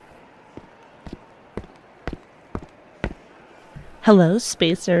Hello,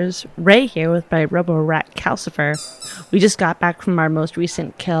 Spacers. Ray here with my Robo-Rat Calcifer. We just got back from our most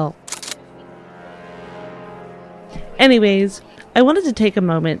recent kill. Anyways, I wanted to take a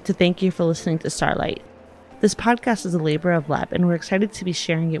moment to thank you for listening to Starlight. This podcast is a labor of love, and we're excited to be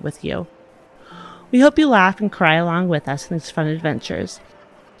sharing it with you. We hope you laugh and cry along with us in these fun adventures.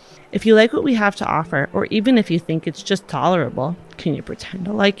 If you like what we have to offer, or even if you think it's just tolerable, can you pretend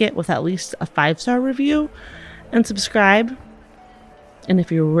to like it with at least a 5-star review and subscribe? And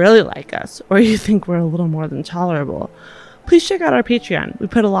if you really like us, or you think we're a little more than tolerable, please check out our Patreon. We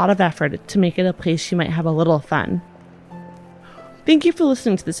put a lot of effort to make it a place you might have a little fun. Thank you for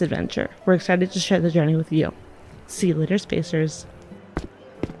listening to this adventure. We're excited to share the journey with you. See you later, Spacers.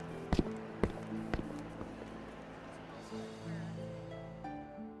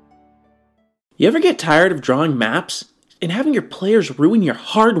 You ever get tired of drawing maps and having your players ruin your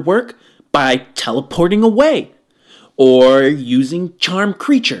hard work by teleporting away? Or using Charm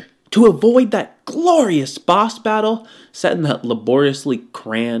Creature to avoid that glorious boss battle set in that laboriously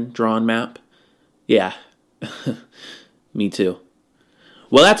crayon-drawn map? Yeah, me too.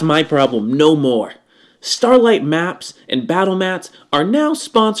 Well, that's my problem no more. Starlight Maps and Battle Mats are now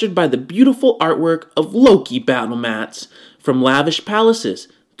sponsored by the beautiful artwork of Loki Battle Mats. From lavish palaces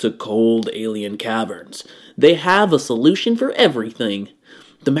to cold alien caverns, they have a solution for everything.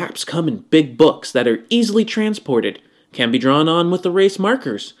 The maps come in big books that are easily transported, can be drawn on with erase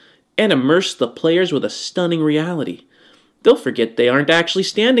markers, and immerse the players with a stunning reality. They'll forget they aren't actually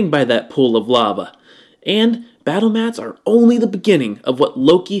standing by that pool of lava. And battle mats are only the beginning of what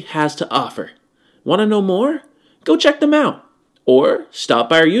Loki has to offer. Want to know more? Go check them out. Or stop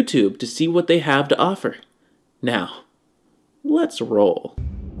by our YouTube to see what they have to offer. Now, let's roll.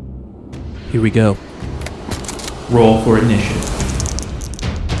 Here we go. Roll for initiative.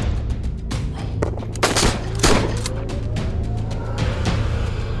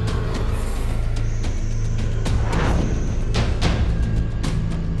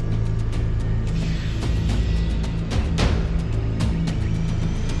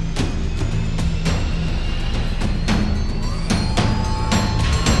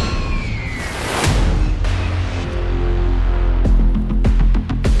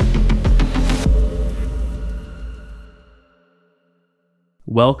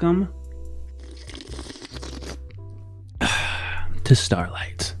 Welcome to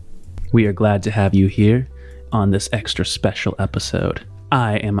Starlight. We are glad to have you here on this extra special episode.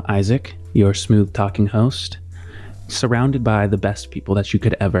 I am Isaac, your smooth-talking host, surrounded by the best people that you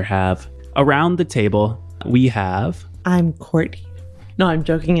could ever have. Around the table, we have... I'm Courtney. No, I'm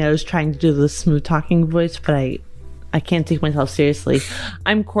joking. I was trying to do the smooth talking voice, but I can't take myself seriously.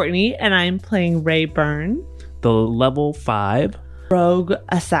 I'm Courtney, and I'm playing Ray Byrne, the level 5... Rogue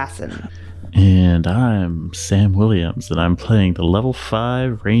Assassin. And I'm Sam Williams, and I'm playing the level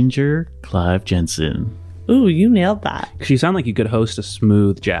 5 Ranger, Clive Jensen. Ooh, you nailed that. You sound like you could host a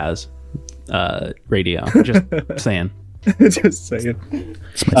smooth jazz radio. Just saying. Just saying.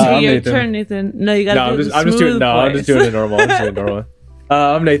 Your Nathan. turn, Nathan. No, you gotta do I'm just doing it normal.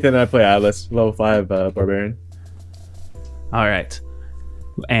 I'm Nathan, and I play Atlas, level 5 Barbarian. All right.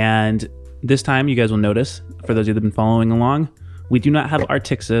 And this time, you guys will notice, for those of you that have been following along, we do not have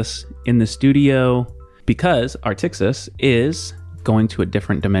Artixis in the studio because Artixis is going to a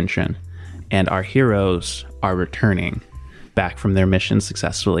different dimension and our heroes are returning back from their mission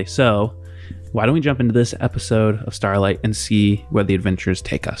successfully. So why don't we jump into this episode of Starlight and see where the adventures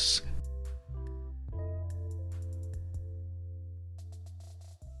take us?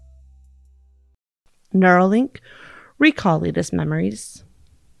 Neuralink, recall latest memories.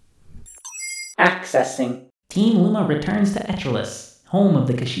 Accessing. Team Luma returns to Etrolis, home of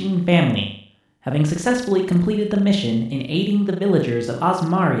the Kashin family. Having successfully completed the mission in aiding the villagers of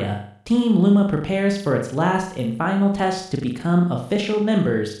Osmaria, Team Luma prepares for its last and final test to become official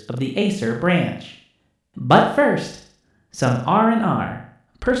members of the Acer branch. But first, some R&R,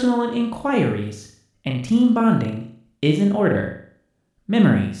 personal inquiries, and team bonding is in order.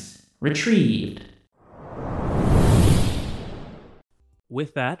 Memories retrieved.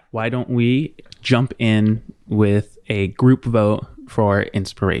 With that, why don't we jump in with a group vote for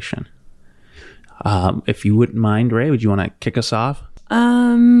inspiration? If you wouldn't mind, Ray, would you want to kick us off?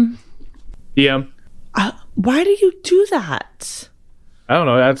 DM. Why do you do that? I don't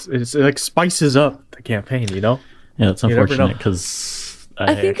know. It like spices up the campaign, you know? Yeah, it's unfortunate because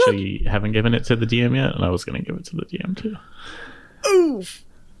I actually haven't given it to the DM yet, and I was going to give it to the DM too. Oof.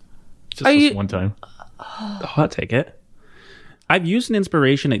 Just this one time. Oh, I'll take it. I've used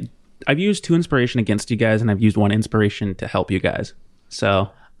two inspiration against you guys, and I've used one inspiration to help you guys. So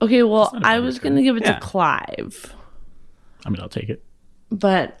okay, well, I was gonna give it to Clive. I mean, I'll take it.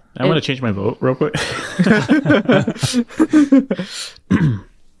 But I want to change my vote real quick.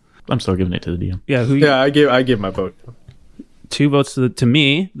 I'm still giving it to the DM. Yeah, Yeah, I give my vote. 2 votes to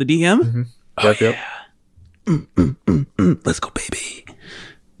me, the DM. Yep. Let's go, baby.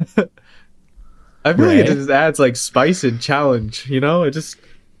 I feel like it Right. just adds like spice and challenge, you know? It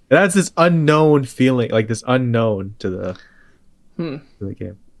adds this unknown feeling, like this unknown to the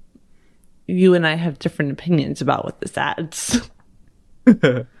game. you and I have different opinions about what this adds.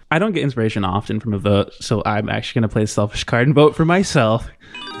 I don't get inspiration often from a vote, so I'm actually going to play a selfish card and vote for myself.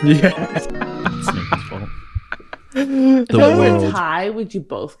 Yeah. It's Nathan's fault. The If it were a world. tie, would you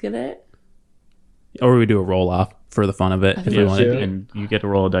both get it? Or we do a roll off for the fun of it. If we Yeah, wanted. sure. And you get to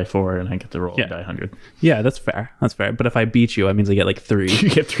roll a die 4, and I get to roll Yeah. a die 100. Yeah, that's fair. That's fair. But if I beat you, that means I get like 3. You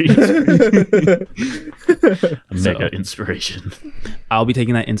get 3 a mega inspiration. I'll be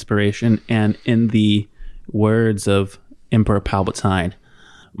taking that inspiration, and in the words of Emperor Palpatine,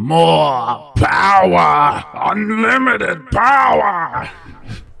 more power, unlimited power.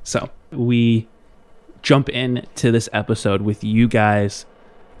 So we jump into this episode with you guys,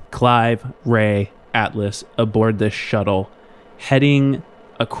 Clive, Ray, Atlas, aboard this shuttle, heading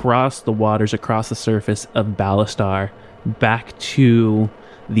across the waters, across the surface of Ballastar, back to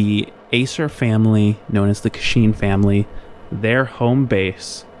the Acer family, known as the Kashin family, their home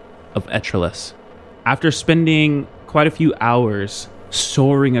base of Etrelus. After spending quite a few hours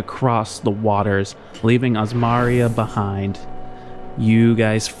soaring across the waters, leaving Osmaria behind, you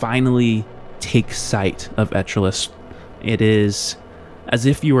guys finally take sight of Etrelus. It is as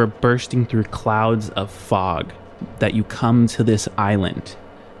if you are bursting through clouds of fog that you come to this island.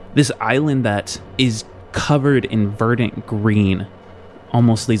 This island that is covered in verdant green,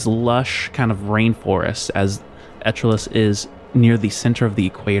 almost these lush kind of rainforests, as Etrelus is near the center of the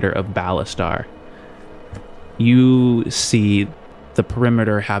equator of Ballastar. You see the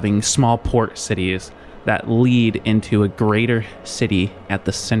perimeter having small port cities that lead into a greater city at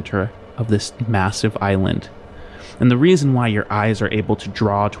the center of this massive island. And the reason why your eyes are able to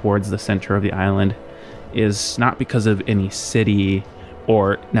draw towards the center of the island is not because of any city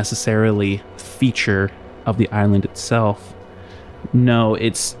or necessarily feature of the island itself. No,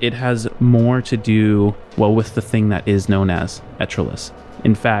 it has more to do, well, with the thing that is known as Etrelus.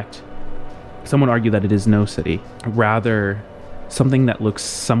 In fact, some would argue that it is no city, rather something that looks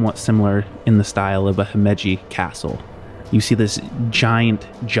somewhat similar in the style of a Himeji castle. You see this giant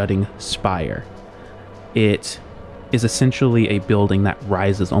jutting spire. It is essentially a building that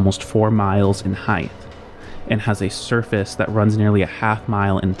rises almost 4 miles in height and has a surface that runs nearly a half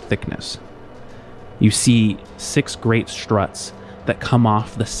mile in thickness. You see 6 great struts that come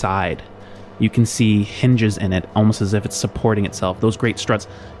off the side. You can see hinges in it, almost as if it's supporting itself. Those great struts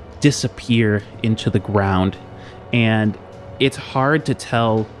disappear into the ground, and it's hard to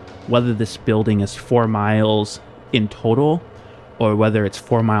tell whether this building is 4 miles in total or whether it's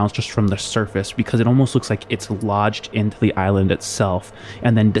 4 miles just from the surface, because it almost looks like it's lodged into the island itself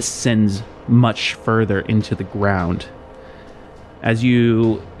and then descends much further into the ground. As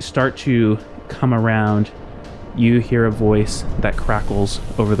you start to come around, you hear a voice that crackles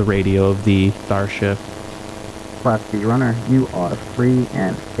over the radio of the starship. Class B runner, you are free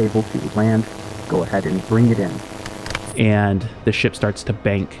and able to land. Go ahead and bring it in. And the ship starts to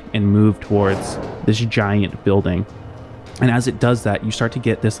bank and move towards this giant building. And as it does that, you start to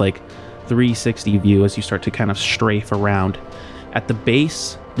get this like 360 view as you start to kind of strafe around. At the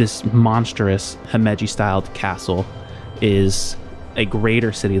base, this monstrous Himeji-styled castle is a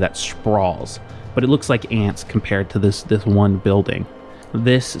greater city that sprawls, but it looks like ants compared to this one building.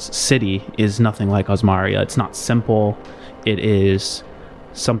 This city is nothing like Osmaria. It's not simple. It is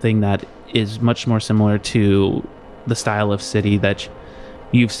something that is much more similar to the style of city that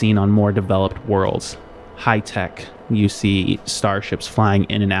you've seen on more developed worlds. High tech. You see starships flying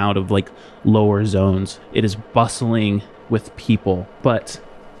in and out of like lower zones. It is bustling with people, but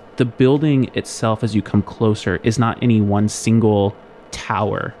the building itself, as you come closer, is not any one single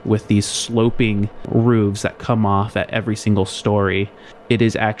tower with these sloping roofs that come off at every single story. It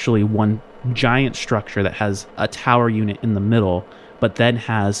is actually one giant structure that has a tower unit in the middle, but then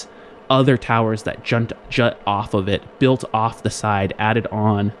has other towers that jut off of it, built off the side, added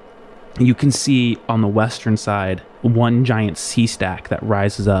on. You can see on the western side one giant sea stack that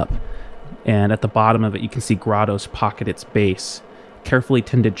rises up, and at the bottom of it you can see grottos pocket its base. Carefully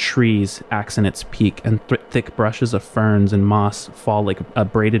tended trees accent its peak, and thick brushes of ferns and moss fall like a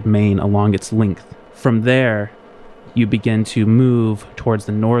braided mane along its length. From there, you begin to move towards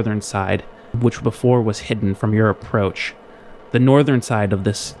the northern side, which before was hidden from your approach. The northern side of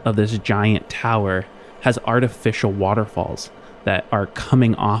this giant tower has artificial waterfalls that are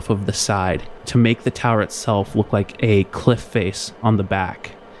coming off of the side to make the tower itself look like a cliff face on the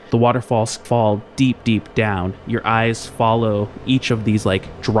back. The waterfalls fall deep, deep down. Your eyes follow each of these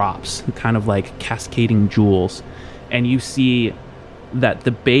like drops, kind of like cascading jewels. And you see that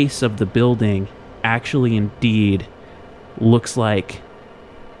the base of the building actually indeed looks like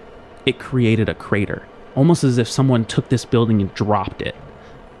it created a crater. Almost as if someone took this building and dropped it.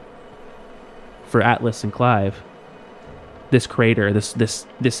 For Atlas and Clive, this crater, this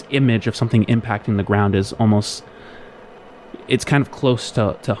image of something impacting the ground is almost, it's kind of close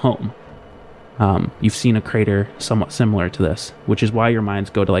to home. You've seen a crater somewhat similar to this, which is why your minds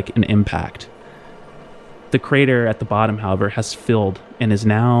go to like an impact. The crater at the bottom, however, has filled and is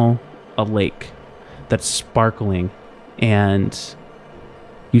now a lake that's sparkling, and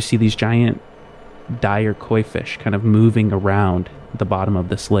you see these giant dire koi fish kind of moving around the bottom of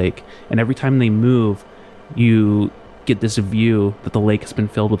this lake. And every time they move, you get this view that the lake has been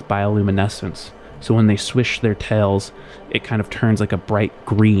filled with bioluminescence. So when they swish their tails, it kind of turns like a bright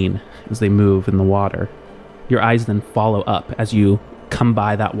green as they move in the water. Your eyes then follow up as you come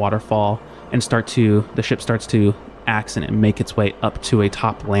by that waterfall and the ship starts to accent and make its way up to a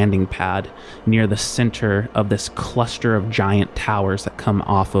top landing pad near the center of this cluster of giant towers that come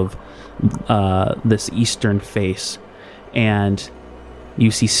off of this eastern face. And you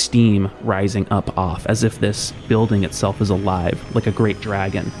see steam rising up off as if this building itself is alive, like a great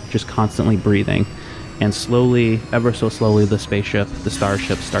dragon, just constantly breathing. And slowly, ever so slowly, the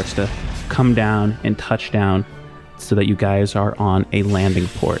starship starts to come down and touch down so that you guys are on a landing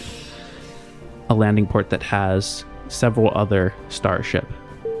port. A landing port that has several other starship.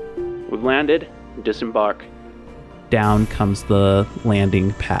 We've landed, disembark. Down comes the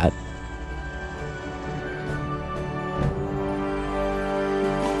landing pad.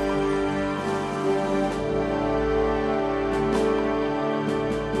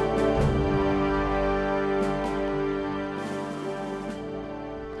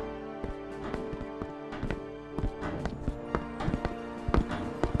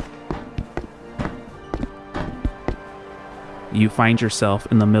 You find yourself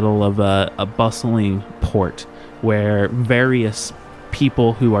in the middle of a bustling port where various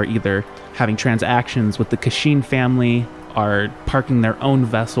people who are either having transactions with the Kashin family are parking their own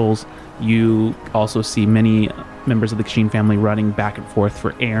vessels. You also see many members of the Kashin family running back and forth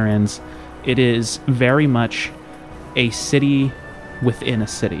for errands. It is very much a city within a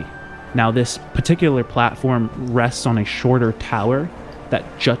city. Now, this particular platform rests on a shorter tower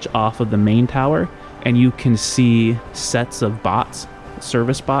that juts off of the main tower, and you can see sets of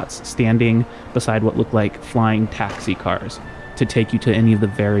service bots, standing beside what look like flying taxi cars to take you to any of the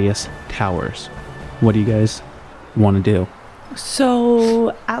various towers. What do you guys want to do?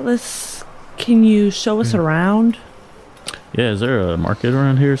 So, Atlas, can you show us around? Yeah, is there a market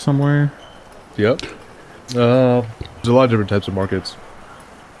around here somewhere? Yep. There's a lot of different types of markets.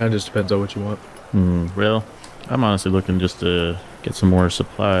 Kind of just depends on what you want. Well, I'm honestly looking just to get some more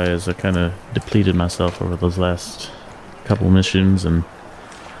supplies. I kind of depleted myself over those last couple missions, and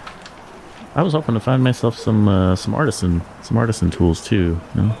I was hoping to find myself some artisan tools too.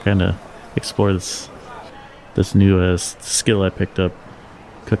 You know, kind of explore this new skill I picked up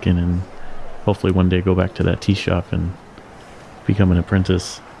cooking, and hopefully one day go back to that tea shop and become an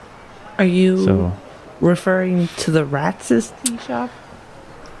apprentice. Are you referring to the Rats' tea shop?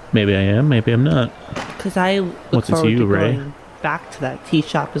 Maybe I am, maybe I'm not. Because I look forward to going back to that tea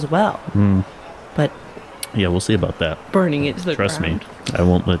shop as well. But yeah, we'll see about that. Burning it to the Trust ground. me, I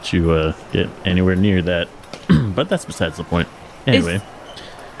won't let you get anywhere near that. But that's besides the point. Anyway.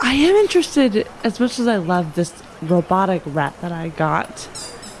 I am interested, as much as I love this robotic rat that I got,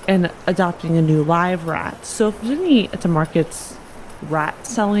 in adopting a new live rat. So if there's any at the markets rat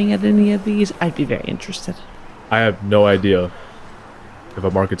selling at any of these, I'd be very interested. I have no idea if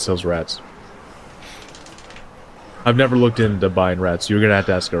a market sells rats. I've never looked into buying rats. You're gonna have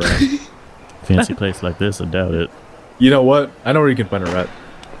to ask around. Fancy place like this, I doubt it. You know what? I know where you can find a rat.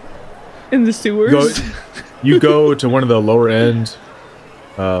 In the sewers? You go to one of the lower end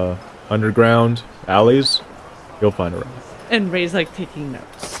underground alleys, you'll find a rat. And Ray's like taking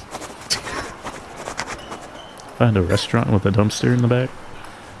notes. Find a restaurant with a dumpster in the back.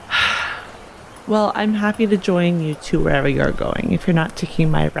 Well, I'm happy to join you to wherever you're going if you're not taking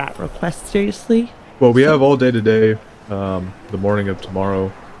my rat request seriously. Well, we have all day today, the morning of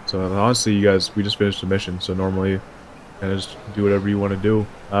tomorrow. So honestly, you guys, we just finished the mission. So normally, kind of just do whatever you want to do.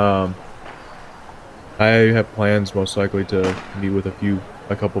 I have plans most likely to meet with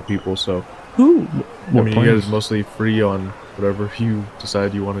a couple people. So Who? I mean, you guys mostly free on whatever you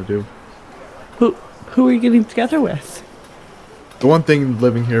decide you want to do. Who are you getting together with? The one thing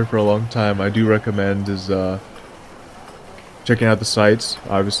living here for a long time I do recommend is checking out the sites.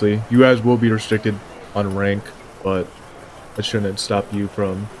 Obviously, you guys will be restricted on rank, but that shouldn't stop you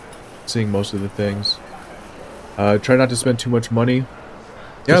from seeing most of the things. Try not to spend too much money.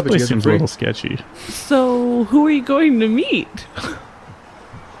 Yeah, This but you place guys are seems a free. little sketchy. So, who are you going to meet?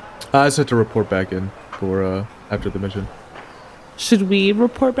 I just have to report back in for after the mission. Should we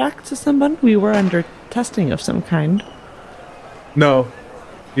report back to someone? We were under testing of some kind. No,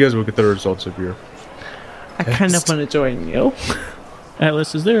 you guys will get the results of your. I kind of want to join you.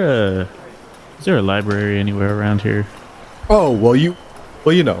 Atlas, is there a library anywhere around here? Oh well, you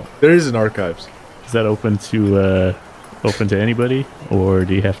know there is an archives. Is that open to anybody, or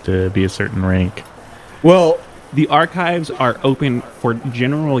do you have to be a certain rank? Well, The archives are open for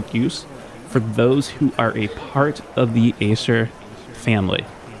general use for those who are a part of the Acer family.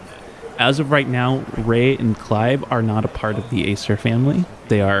 As of right now, Ray and Clive are not a part of the Acer family.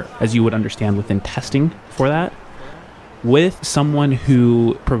 They are, as you would understand, within testing for that. With someone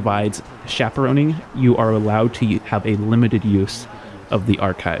who provides chaperoning, you are allowed to have a limited use of the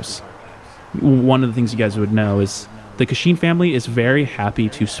archives. One of the things you guys would know is the Kashin family is very happy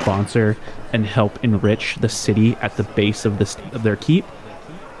to sponsor and help enrich the city at the base of their keep,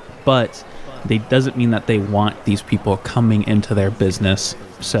 but they doesn't mean that they want these people coming into their business.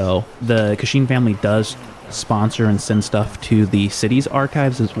 So the Kashin family does sponsor and send stuff to the city's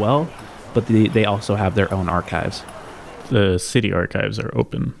archives as well, but they also have their own archives. The city archives are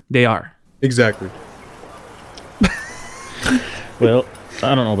open. They are. exactly. Well,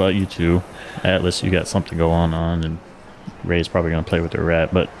 I don't know about you two. Atlas, you got something going on, and Ray's probably gonna play with her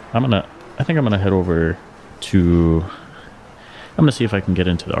rat. But I think I'm gonna head over to. I'm gonna see if I can get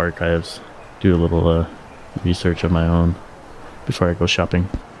into the archives, do a little research of my own before I go shopping.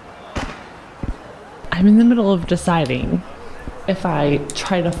 I'm in the middle of deciding if I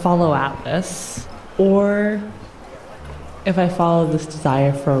try to follow Atlas or if I follow this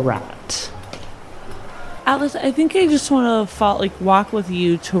desire for a rat. Atlas, I think I just want to walk with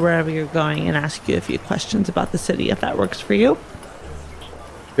you to wherever you're going and ask you a few questions about the city, if that works for you.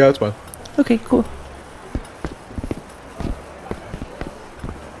 Yeah, that's fine. Okay, cool.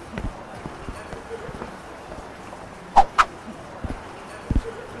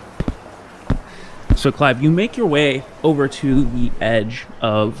 So, Clive, you make your way over to the edge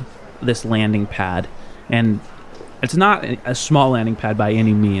of this landing pad, and it's not a small landing pad by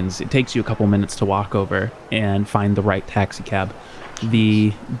any means. It takes you a couple minutes to walk over and find the right taxi cab.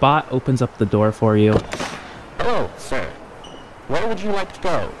 The bot opens up the door for you. Hello, sir. Where would you like to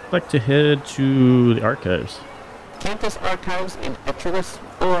go? I'd like to head to the archives. Campus Archives in Etrus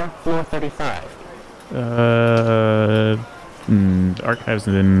or Floor 35? Archives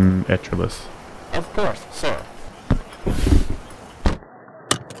in Etrus. Of course, sir.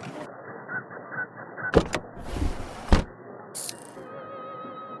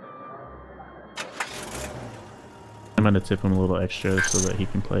 I'm gonna tip him a little extra so that he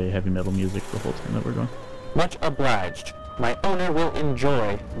can play heavy metal music the whole time that we're going. Much obliged. My owner will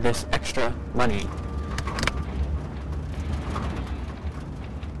enjoy this extra money.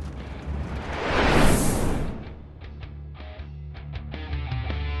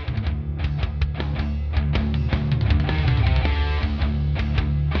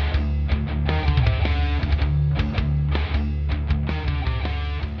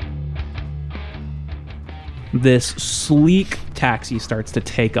 This sleek taxi starts to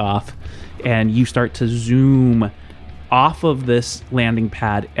take off, and you start to zoom off of this landing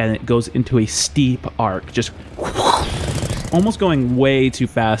pad, and it goes into a steep arc, just almost going way too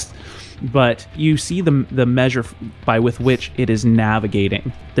fast. But you see the measure with which it is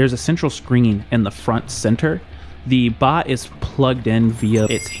navigating. There's a central screen in the front center. The bot is plugged in via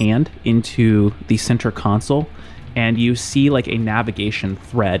its hand into the center console, and you see like a navigation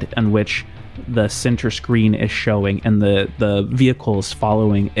thread in which the center screen is showing, and the vehicle is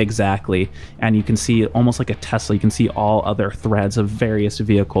following exactly, and you can see almost like a Tesla, you can see all other threads of various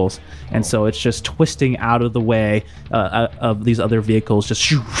vehicles, and so it's just twisting out of the way of these other vehicles, just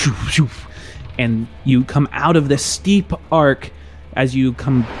shoo, shoo, shoo. And you come out of this steep arc as you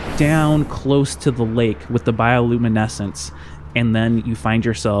come down close to the lake with the bioluminescence, and then you find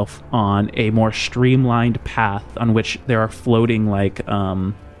yourself on a more streamlined path on which there are floating like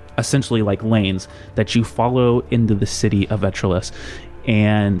essentially like lanes that you follow into the city of Etrus.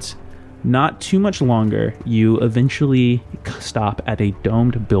 And Not too much longer, you eventually stop at a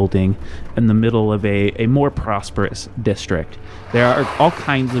domed building in the middle of a more prosperous district. There are all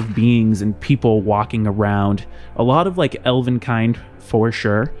kinds of beings and people walking around, a lot of like elven kind for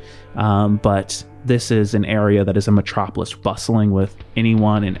sure, but this is an area that is a metropolis bustling with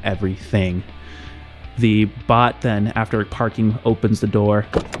anyone and everything. The bot then, after parking, opens the door.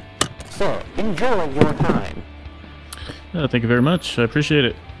 So, enjoy your time. Thank you very much. I appreciate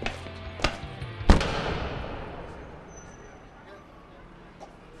it.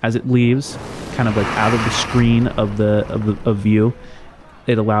 As it leaves, kind of like out of the screen of view,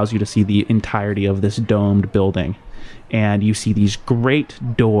 it allows you to see the entirety of this domed building. And you see these great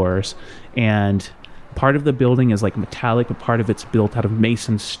doors, and part of the building is like metallic, but part of it's built out of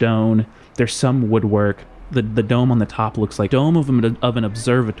mason stone. There's some woodwork. The dome on the top looks like dome of an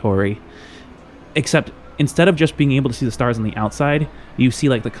observatory, except instead of just being able to see the stars on the outside, you see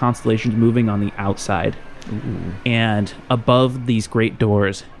like the constellations moving on the outside. Ooh. And above these great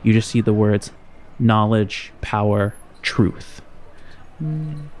doors, you just see the words knowledge, power, truth.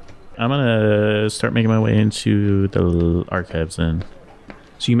 I'm gonna start making my way into the archives then.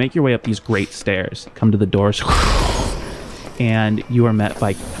 So you make your way up these great stairs, come to the doors, and you are met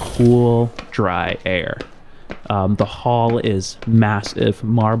by cool, dry air. The hall is massive,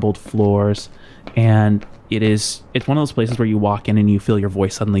 marbled floors, and it's one of those places where you walk in and you feel your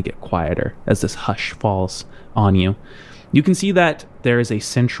voice suddenly get quieter as this hush falls on you. You can see that there is a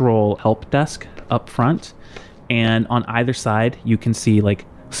central help desk up front, and on either side you can see like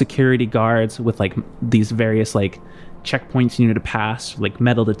security guards with like these various like checkpoints you need to pass, like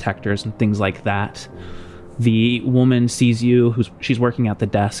metal detectors and things like that. The woman sees you, she's working at the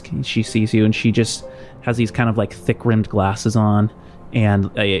desk, and she sees you and she just has these kind of like thick-rimmed glasses on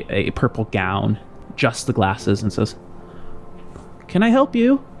and a purple gown, just the glasses, and says, "Can I help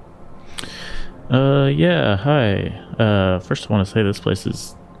you?" Yeah, hi. First I want to say this place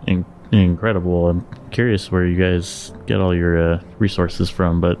is incredible. I'm curious where you guys get all your resources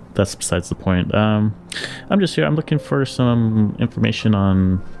from, but that's besides the point. I'm just here. I'm looking for some information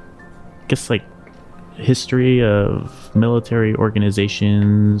on, I guess, like history of military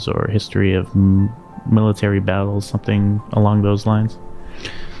organizations or history of military battles, something along those lines.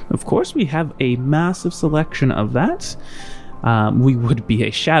 Of course, we have a massive selection of that. We would be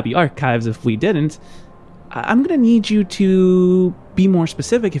a shabby archives if we didn't. I'm going to need you to be more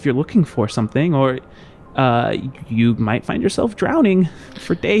specific if you're looking for something, or you might find yourself drowning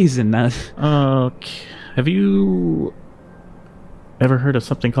for days in that. Okay. Have you ever heard of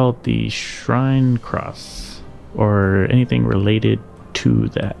something called the Shrine Cross, or anything related to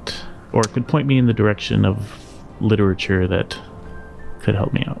that? Or could point me in the direction of literature that could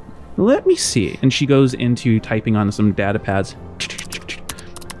help me out. Let me see. And she goes into typing on some data pads.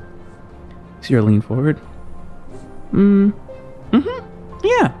 So you lean forward.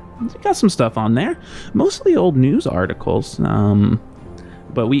 Yeah, got some stuff on there. Mostly old news articles.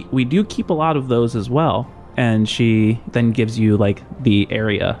 But we do keep a lot of those as well. And she then gives you like the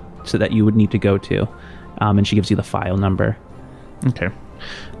area so that you would need to go to. And she gives you the file number. Okay.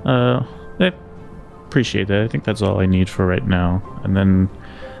 I appreciate that. I think that's all I need for right now. And then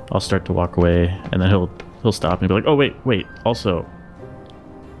I'll start to walk away, and then he'll stop and be like, "Oh, wait. Also,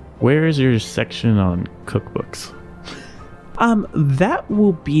 where is your section on cookbooks?" That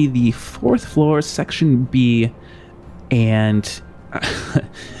will be the 4th floor, section B, and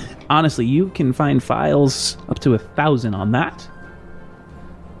honestly, you can find files up to 1,000 on that.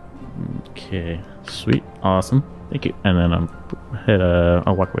 Okay, sweet, awesome, thank you. And then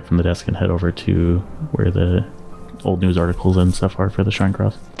I'll walk away from the desk and head over to where the old news articles and stuff are for the Shrine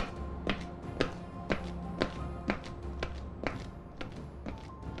Cross.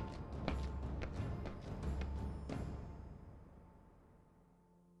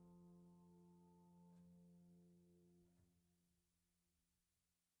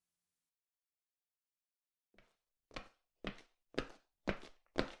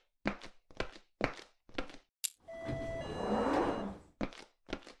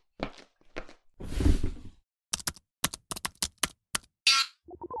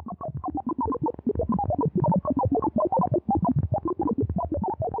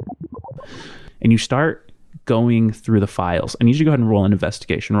 And you start going through the files. I need you to go ahead and roll an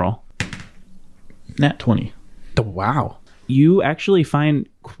investigation roll. Nat 20. Oh, wow. You actually find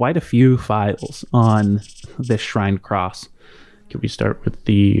quite a few files on this Shrine Cross. Can we start with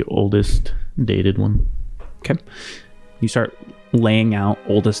the oldest dated one? Okay. You start laying out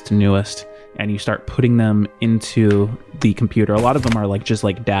oldest to newest, and you start putting them into the computer. A lot of them are like just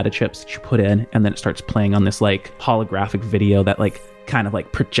like data chips that you put in, and then it starts playing on this like holographic video that like kind of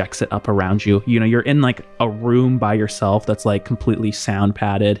like projects it up around you. You know, you're in like a room by yourself that's like completely sound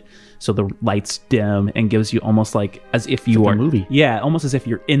padded, so the lights dim and gives you almost like as if you are a movie. Yeah, almost as if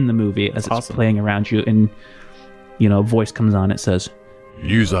you're in the movie as it's awesome. playing around you. And you know, a voice comes on. It says,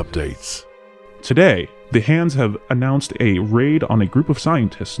 News updates. Today, the Hands have announced a raid on a group of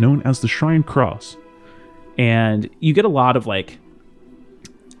scientists known as the Shrine Cross. and you get a lot of like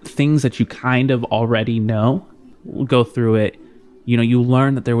things that you kind of already know. We'll go through it. You know, you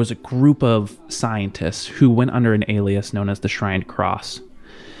learn that there was a group of scientists who went under an alias known as the Shrine Cross.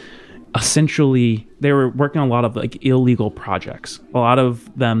 Essentially, they were working on a lot of like illegal projects. A lot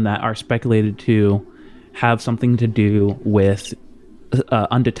of them that are speculated to have something to do with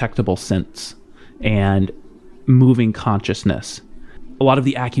undetectable synths and moving consciousness. A lot of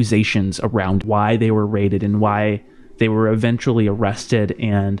the accusations around why they were raided and why they were eventually arrested,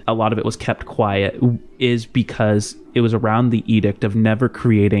 and a lot of it was kept quiet, is because it was around the edict of never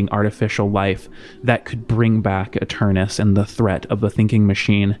creating artificial life that could bring back Eternus and the threat of the thinking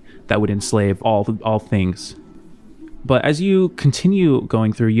machine that would enslave all things. But as you continue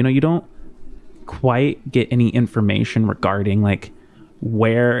going through, you know, you don't quite get any information regarding like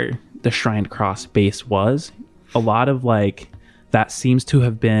where the Shrine Cross base was. A lot of like that seems to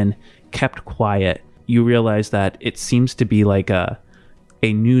have been kept quiet. You realize that it seems to be like a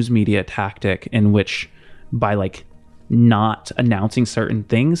news media tactic in which by like not announcing certain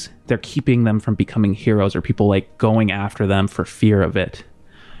things, they're keeping them from becoming heroes or people like going after them for fear of it.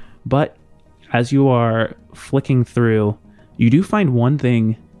 But as you are flicking through, you do find one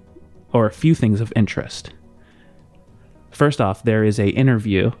thing or a few things of interest. First off, there is a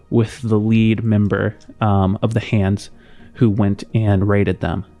interview with the lead member of the Hands who went and raided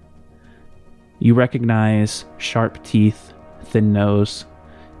them. You recognize sharp teeth, thin nose,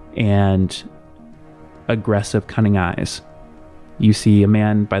 and aggressive, cunning eyes. You see a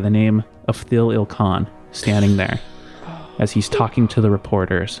man by the name of Thil Ilkhan standing there as he's talking to the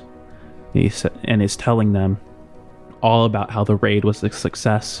reporters and is telling them all about how the raid was a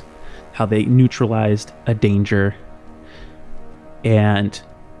success, how they neutralized a danger, and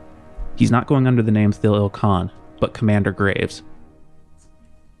he's not going under the name Thil Ilkhan, but Commander Graves.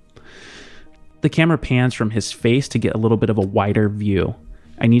 The camera pans from his face to get a little bit of a wider view.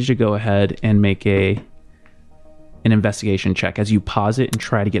 I need you to go ahead and make an investigation check as you pause it and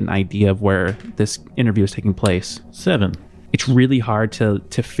try to get an idea of where this interview is taking place. 7. It's really hard to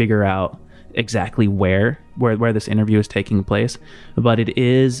figure out exactly where this interview is taking place, but it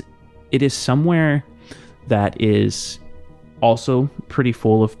is somewhere that is also pretty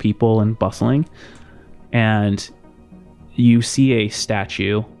full of people and bustling. And you see a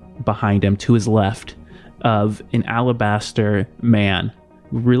statue behind him to his left of an alabaster man,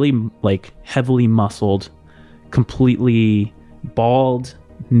 really like heavily muscled, completely bald,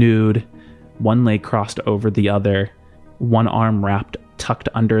 nude, one leg crossed over the other, one arm tucked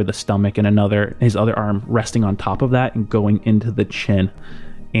under the stomach, and his other arm resting on top of that and going into the chin.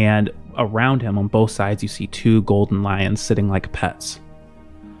 And around him on both sides you see 2 golden lions sitting like pets.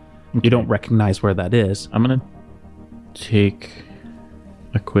 Okay. You don't recognize where that is. I'm gonna take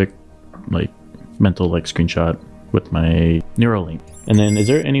a quick mental screenshot with my Neuralink. And then is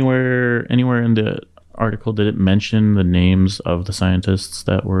there anywhere in the article did it mention the names of the scientists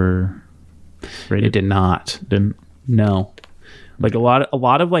that were rated? It did not. Didn't? No. Like a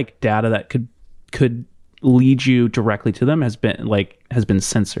lot of like data that could lead you directly to them has been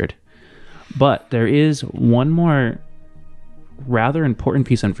censored. But there is one more rather important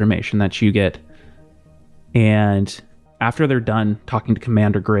piece of information that you get, and after they're done talking to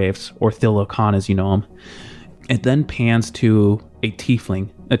Commander Graves, or Thil Ilkhan as you know him, it then pans to a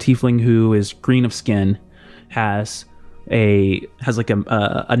tiefling who is green of skin, has a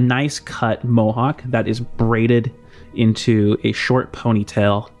nice cut mohawk that is braided into a short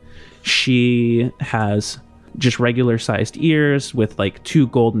ponytail. She has just regular sized ears with like 2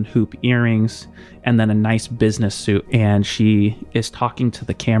 golden hoop earrings and then a nice business suit, and she is talking to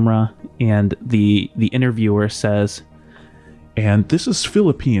the camera, and the interviewer says, "And this is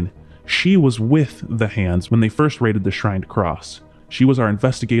Philippine. She was with the Hands when they first raided the Shrine Cross. She was our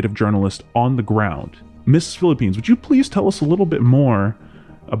investigative journalist on the ground. Miss Philippines, would you please tell us a little bit more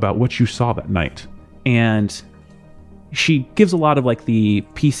about what you saw that night?" And she gives a lot of like the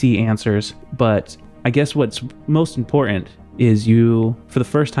PC answers, but I guess what's most important is for the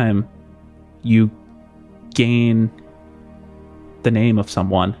first time, you gain the name of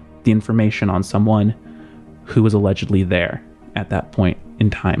someone, the information on someone who was allegedly there at that point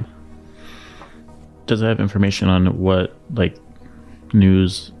in time. Does it have information on what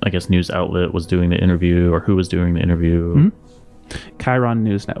news outlet was doing the interview or who was doing the interview? Mm-hmm. Chiron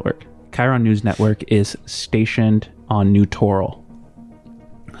News Network. Chiron News Network is stationed on New Toral.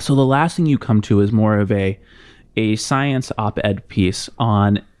 So the last thing you come to is more of a science op-ed piece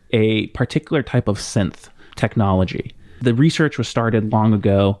on a particular type of synth technology. The research was started long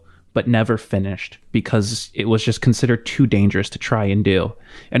ago, but never finished because it was just considered too dangerous to try and do.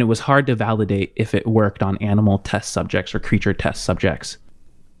 And it was hard to validate if it worked on animal test subjects or creature test subjects.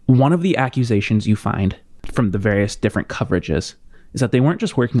 One of the accusations you find from the various different coverages is that they weren't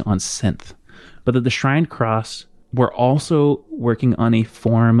just working on synth, but that the Shrined Cross were also working on a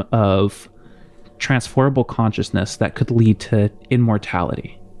form of transferable consciousness that could lead to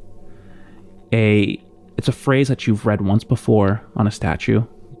immortality. It's a phrase that you've read once before on a statue,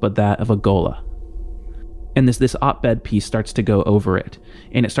 but that of a Ghola. And this op-ed piece starts to go over it,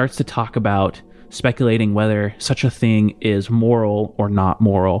 and it starts to talk about speculating whether such a thing is moral or not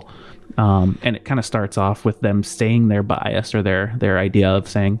moral. And it kind of starts off with them saying their bias or their idea of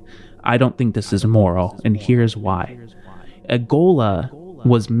saying, I don't think this is moral, and here's why. A Ghola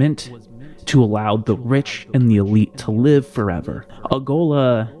was meant to allow the rich and the elite to live forever. A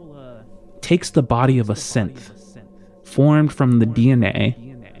Ghola takes the body of a synth formed from the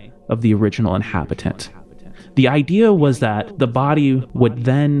DNA of the original inhabitant. The idea was that the body would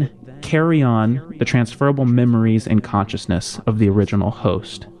then carry on the transferable memories and consciousness of the original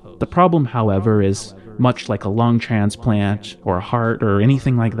host. The problem, however, is much like a lung transplant or a heart or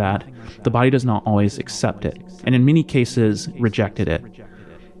anything like that, the body does not always accept it, and in many cases rejected it.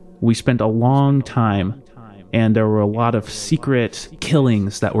 We spent a long time, and there were a lot of secret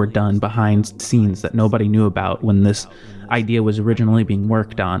killings that were done behind scenes that nobody knew about when this idea was originally being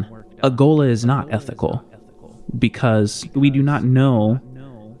worked on. A Ghola is not ethical because we do not know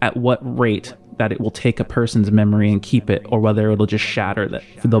at what rate that it will take a person's memory and keep it, or whether it'll just shatter, that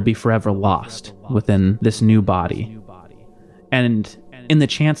they'll be forever lost within this new body. And in the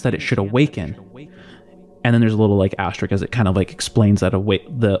chance that it should awaken, and then there's a little like asterisk as it kind of like explains that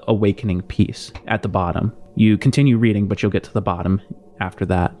the awakening piece at the bottom. You continue reading, but you'll get to the bottom after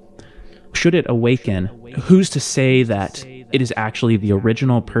that. Should it awaken, who's to say that it is actually the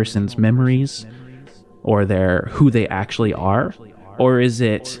original person's memories or who they actually are? Or is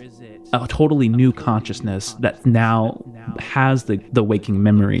it a totally new consciousness that now has the waking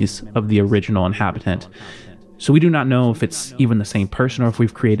memories of the original inhabitant? So we do not know if it's even the same person or if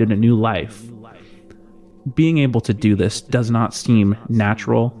we've created a new life. Being able to do this does not seem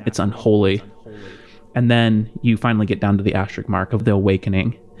natural. It's unholy. And then you finally get down to the asterisk mark of the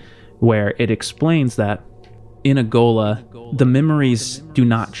awakening, where it explains that in a Ghola, the memories do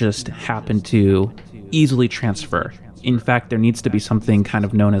not just happen to easily transfer. In fact, there needs to be something kind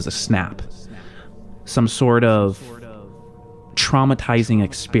of known as a snap, some sort of traumatizing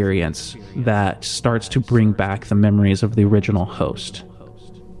experience that starts to bring back the memories of the original host.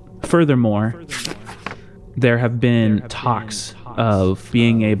 Furthermore, there have been talks of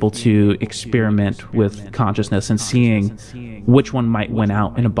being able to experiment with consciousness and seeing which one might win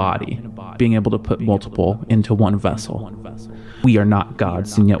out in a body, being able to put multiple into one vessel. We are not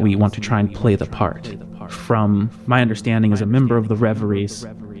gods, and yet we want to try and play the part. From my understanding as a member of the Reveries,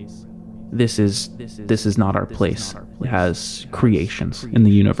 this is not our place as creations in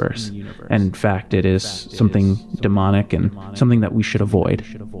the universe. And in fact, it is something demonic and something that we should avoid.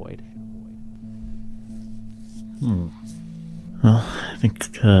 Well, I think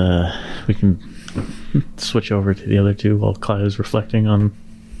we can switch over to the other two while Clive's reflecting on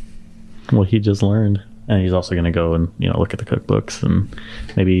what he just learned. And he's also going to go and look at the cookbooks, and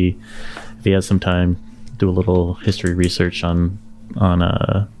maybe if he has some time, do a little history research on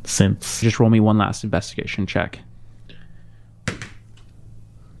synths. Just roll me one last investigation check.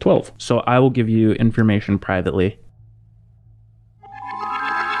 12. So I will give you information privately.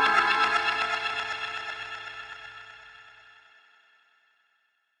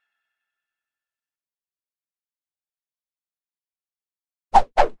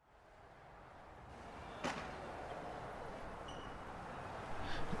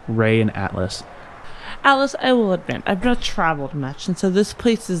 Ray and Atlas. Alice, I will admit, I've not traveled much, and so this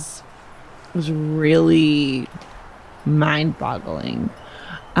place was really mind-boggling.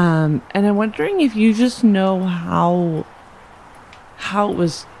 And I'm wondering if you just know how it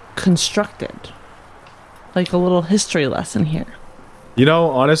was constructed. Like a little history lesson here.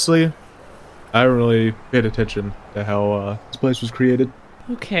 Honestly, I haven't really paid attention to how this place was created.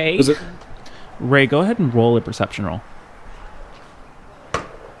 Okay. Ray, go ahead and roll a perception roll.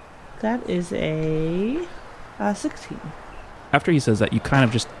 That is a 16. After he says that, you kind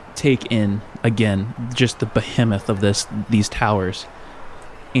of just take in, again, just the behemoth of these towers.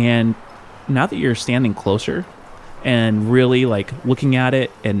 And now that you're standing closer, and really like looking at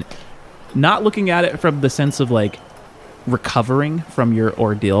it, and not looking at it from the sense of like recovering from your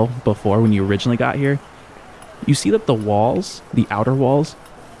ordeal before when you originally got here, you see that the walls, the outer walls,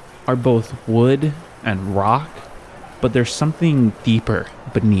 are both wood and rock, but there's something deeper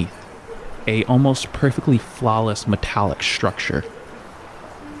beneath, a almost perfectly flawless metallic structure.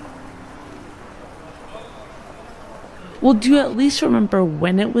 Well, do you at least remember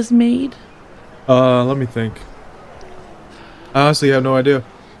when it was made? Let me think. I honestly have no idea.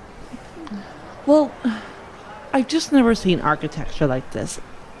 Well, I've just never seen architecture like this,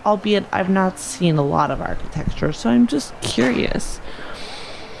 albeit I've not seen a lot of architecture, so I'm just curious.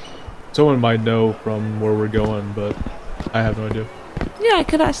 Someone might know from where we're going, but I have no idea. Yeah, I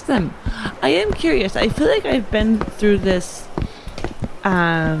could ask them. I am curious. I feel like I've been through this,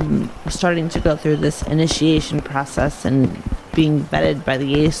 starting to go through this initiation process and being vetted by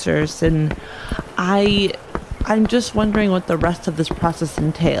the Acers, and I'm just wondering what the rest of this process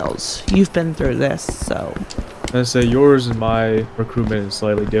entails. You've been through this, so... I say yours and my recruitment is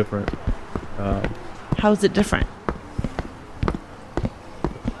slightly different. How is it different?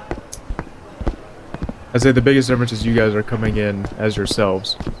 I'd say the biggest difference is you guys are coming in as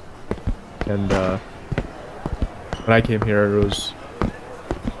yourselves. And when I came here, it was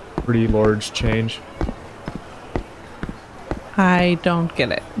a pretty large change. I don't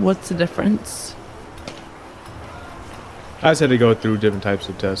get it. What's the difference? I just had to go through different types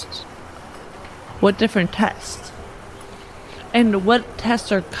of tests. What different tests? And what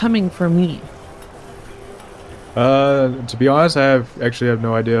tests are coming for me? To be honest, I actually have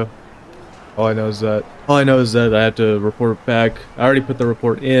no idea. All I know is that I have to report back. I already put the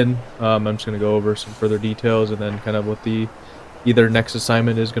report in. I'm just gonna go over some further details and then kind of what the either next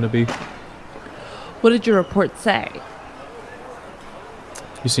assignment is gonna be. What did your report say?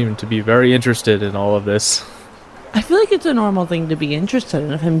 You seem to be very interested in all of this. I feel like it's a normal thing to be interested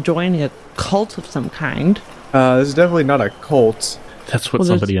in if I'm joining a cult of some kind. This is definitely not a cult. That's what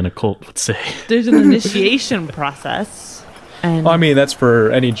somebody in a cult would say. There's an initiation process. And Well, I mean, that's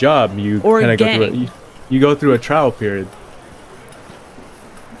for any job. You Or kind of go gang. through you go through a trial period.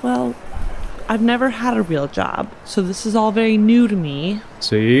 well, I've never had a real job, so this is all very new to me.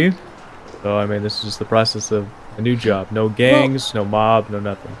 See? So, I mean, this is just the process of a new job. No gangs, no mob, no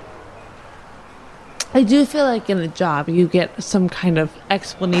nothing. I do feel like in a job you get some kind of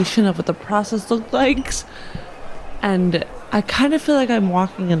explanation of what the process looks like. And I kind of feel like I'm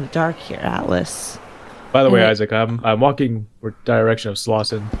walking in the dark here, Atlas. By the way, Yeah. Isaac, I'm walking in direction of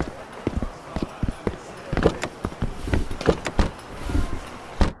Slauson.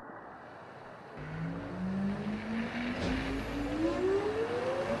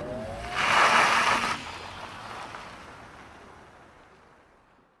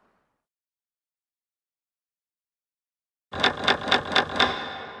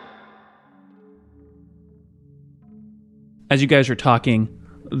 As you guys are talking,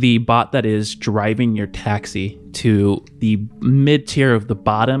 the bot that is driving your taxi to the mid-tier of the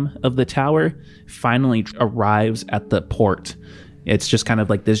bottom of the tower finally arrives at the port. It's just kind of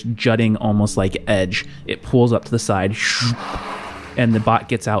like this jutting, almost like edge. It pulls up to the side, and the bot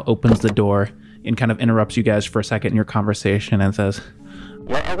gets out, opens the door, and kind of interrupts you guys for a second in your conversation and says,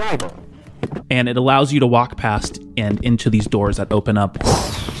 Your arrival. and it allows you to walk past and into these doors that open up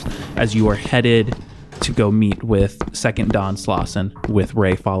as you are headed to go meet with Second Dawn Slauson, with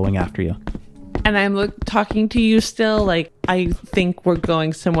Ray following after you. And I'm talking to you still, like, I think we're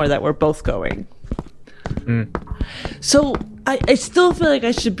going somewhere that we're both going. So I still feel like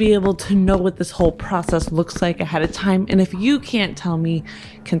I should be able to know what this whole process looks like ahead of time. And if you can't tell me,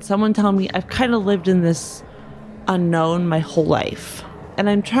 can someone tell me? I've kind of lived in this unknown my whole life. And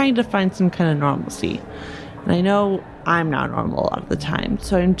I'm trying to find some kind of normalcy. And I know I'm not normal a lot of the time.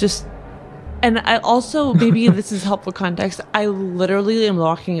 So I'm just... And I also, maybe this is helpful context, I literally am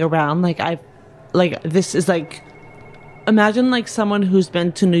walking around this is like, imagine like someone who's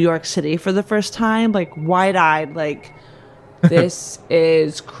been to New York City for the first time, like wide-eyed, like, this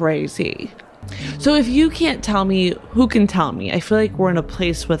is crazy. So if you can't tell me, who can tell me? I feel like we're in a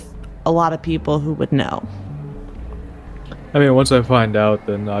place with a lot of people who would know. I mean, once I find out,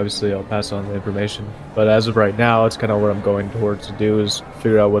 then obviously I'll pass on the information. But as of right now, it's kind of what I'm going towards to do is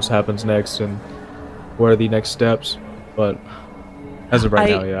figure out what happens next and what are the next steps. But as of right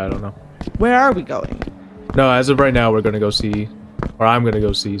now, yeah, I don't know. Where are we going? No, as of right now, we're going to go see, or I'm going to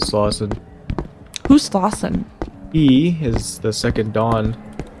go see Slauson. Who's Slauson? He is the Second Dawn.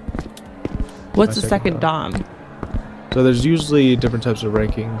 What's the Second Dawn? So there's usually different types of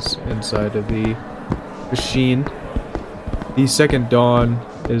rankings inside of the machine. The Second Dawn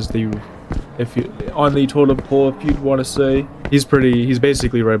is if you on the totem pole, if you'd want to say. He's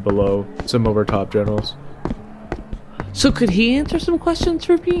basically right below some of our top generals. So could he answer some questions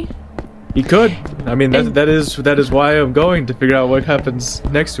for me? He could. I mean, that is why I'm going to figure out what happens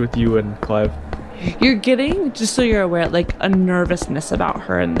next with you and Clive. You're getting, just so you're aware, like a nervousness about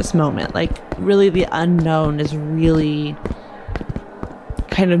her in this moment. Like really the unknown is really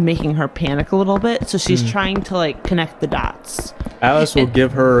kind of making her panic a little bit. So she's trying to like connect the dots. Atlas will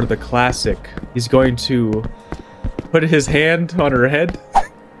give her the classic. He's going to put his hand on her head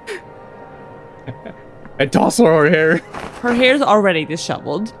and toss her hair. Her hair's already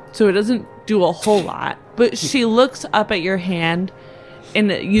disheveled, so it doesn't do a whole lot. But she looks up at your hand,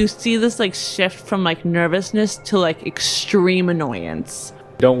 and you see this like shift from like nervousness to like extreme annoyance.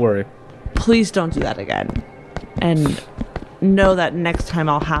 Don't worry. Please don't do that again. And know that next time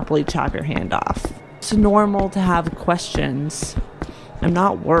I'll happily chop your hand off. It's normal to have questions. I'm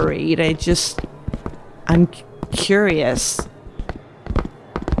not worried. I'm curious.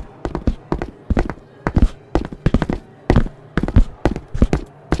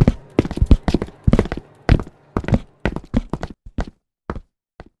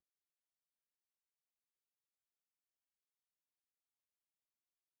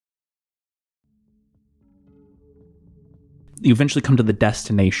 You eventually come to the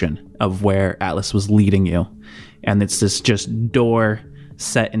destination of where Atlas was leading you. And it's this just door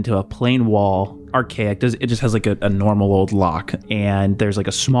set into a plain wall, archaic. It just has like a normal old lock. And there's like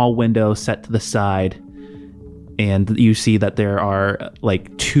a small window set to the side. And you see that there are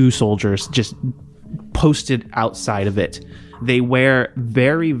like 2 soldiers just posted outside of it. They wear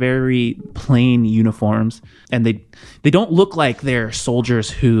very, very plain uniforms. And they don't look like they're soldiers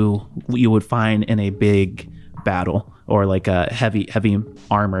who you would find in a big battle or like a heavy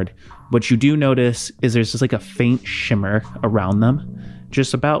armored. What you do notice is there's just like a faint shimmer around them,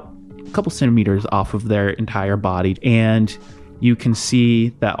 just about a couple centimeters off of their entire body. And you can see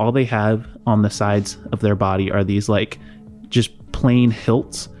that all they have on the sides of their body are these like just plain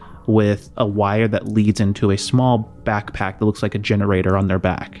hilts with a wire that leads into a small backpack that looks like a generator on their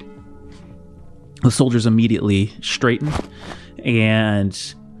back. The soldiers immediately straighten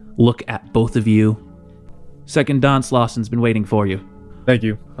and look at both of you. Second Dan Slausen's been waiting for you. Thank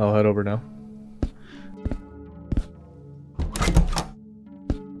you. I'll head over now.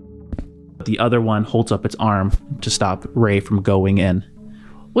 The other one holds up its arm to stop Ray from going in.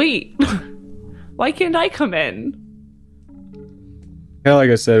 Wait, why can't I come in? Yeah, like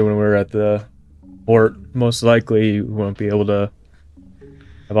I said, when we're at the port, most likely we won't be able to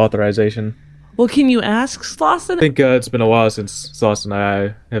have authorization. Well, can you ask Slausen? I think it's been a while since Slausen and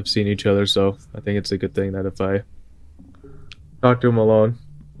I have seen each other, so I think it's a good thing that if I talk to him alone.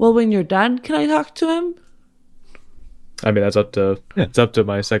 Well, when you're done, can I talk to him? I mean, it's up to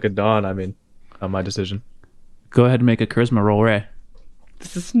my second dawn. I mean, not my decision. Go ahead and make a charisma roll, Ray.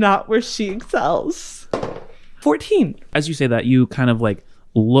 This is not where she excels. 14. As you say that, you kind of like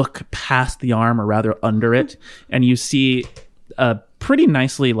look past the arm, or rather under it, and you see a pretty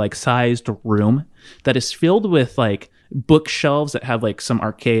nicely like sized room that is filled with like bookshelves that have like some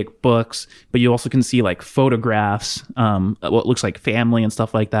archaic books, but you also can see like photographs, what looks like family and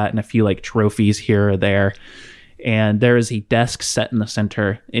stuff like that, and a few like trophies here or there. And there is a desk set in the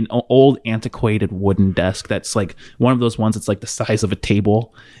center, an old antiquated wooden desk that's like one of those ones that's like the size of a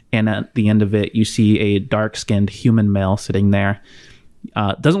table. And at the end of it, you see a dark-skinned human male sitting there.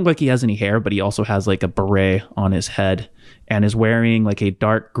 Doesn't look like he has any hair, but he also has like a beret on his head and is wearing like a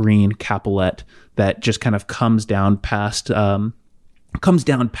dark green capelet that just kind of comes down past the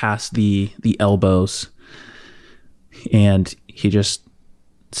elbows. And he just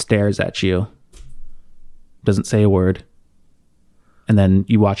stares at you. Doesn't say a word. And then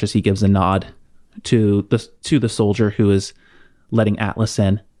you watch as he gives a nod to the soldier who is letting Atlas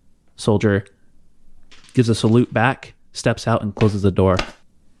in. Soldier gives a salute back, steps out, and closes the door,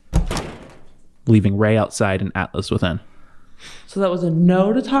 leaving Ray outside and Atlas within. So that was a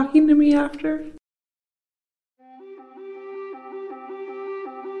no to talking to me after?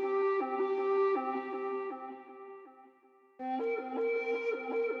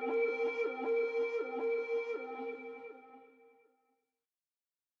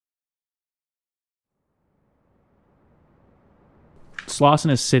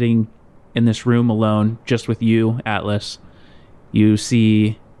 Slausen is sitting in this room alone, just with you, Atlas. You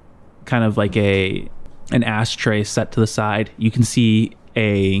see kind of like an ashtray set to the side. You can see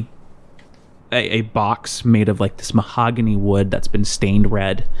a box made of like this mahogany wood that's been stained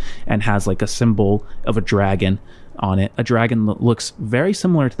red and has like a symbol of a dragon on it. A dragon that looks very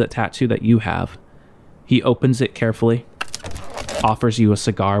similar to the tattoo that you have. He opens it carefully, offers you a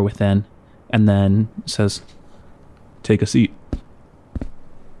cigar within, and then says, "Take a seat."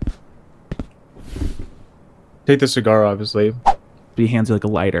 Take the cigar, obviously. But he hands you like a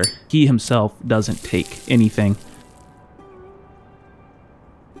lighter. He himself doesn't take anything.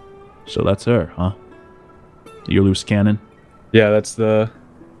 So that's her, huh? Your loose cannon? Yeah, that's the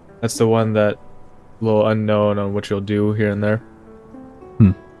one that a little unknown on what you'll do here and there.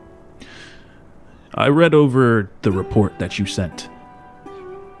 I read over the report that you sent.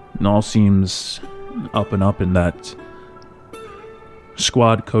 It all seems up and up in that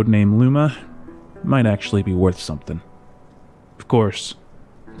squad codename Luma might actually be worth something. Of course,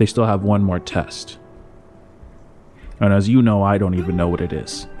 they still have one more test. And as you know, I don't even know what it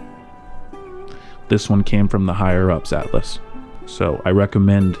is. This one came from the higher-ups, Atlas. So I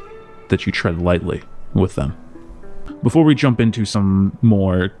recommend that you tread lightly with them. Before we jump into some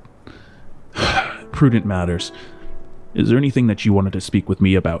more prudent matters, is there anything that you wanted to speak with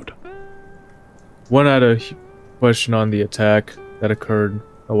me about? One had a question on the attack that occurred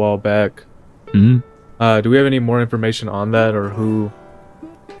a while back. Do we have any more information on that, or who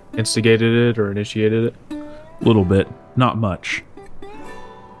instigated it or initiated it? A little bit, not much.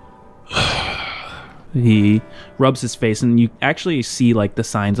 He rubs his face, and you actually see like the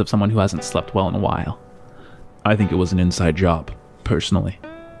signs of someone who hasn't slept well in a while. I think it was an inside job, personally.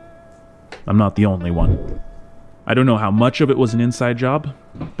 I'm not the only one. I don't know how much of it was an inside job,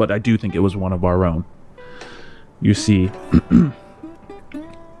 but I do think it was one of our own. You see,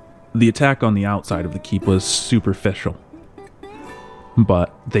 the attack on the outside of the keep was superficial,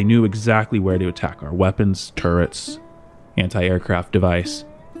 but they knew exactly where to attack our weapons, turrets, anti-aircraft device.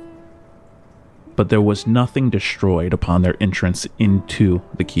 But there was nothing destroyed upon their entrance into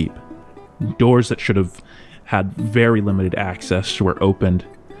the keep. Doors that should have had very limited access were opened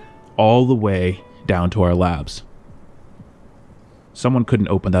all the way down to our labs. Someone couldn't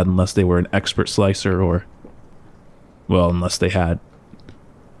open that unless they were an expert slicer or, well, unless they had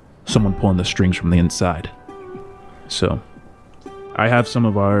someone pulling the strings from the inside. So, I have some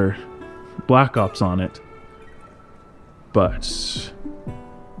of our Black Ops on it, but,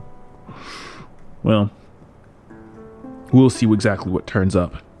 well, we'll see exactly what turns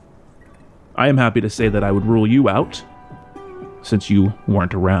up. I am happy to say that I would rule you out, since you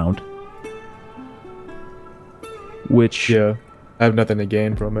weren't around. Which... Yeah, I have nothing to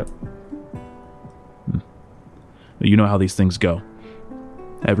gain from it. You know how these things go.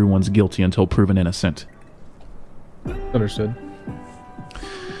 Everyone's guilty until proven innocent. Understood.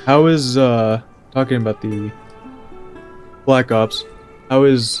 How is, talking about the Black Ops, how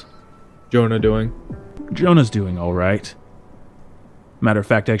is Jonah doing? Jonah's doing alright. Matter of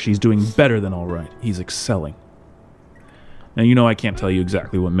fact, actually, he's doing better than alright. He's excelling. And you know I can't tell you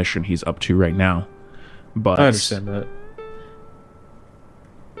exactly what mission he's up to right now, but... I understand that.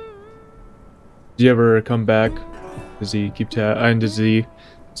 Does he ever come back? Does he keep and does he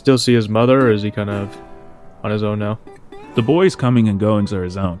still see his mother, or is he kind of on his own now? The boy's coming and goings are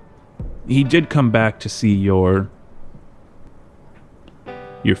his own. He did come back to see your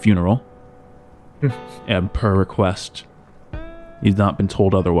funeral. And per request, he's not been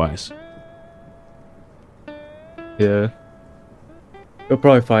told otherwise. Yeah. You'll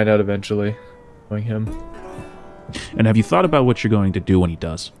probably find out eventually, knowing him. And have you thought about what you're going to do when he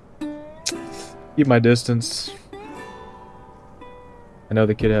does? Keep my distance. I know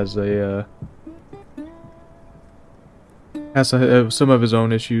the kid has some of his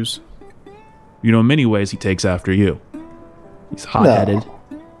own issues. You know, in many ways, he takes after you. He's hot-headed.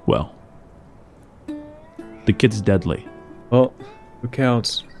 No. Well, the kid's deadly. Well, it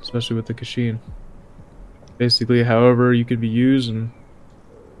counts, especially with the Kashin. Basically, however you could be used and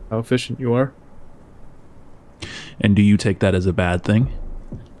how efficient you are. And do you take that as a bad thing?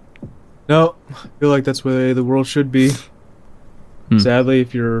 No, I feel like that's the way the world should be. Sadly,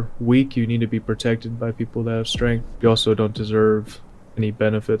 if you're weak, you need to be protected by people that have strength. You also don't deserve any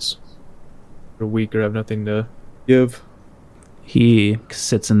benefits. You're weak or have nothing to give. He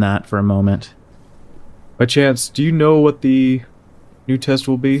sits in that for a moment. By chance, do you know what the new test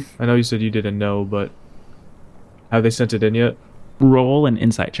will be? I know you said you didn't know, but have they sent it in yet? Roll an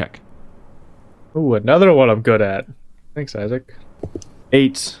insight check. Oh, another one I'm good at. Thanks, Isaac.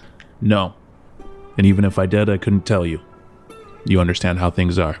 8. No. And even if I did, I couldn't tell you. You understand how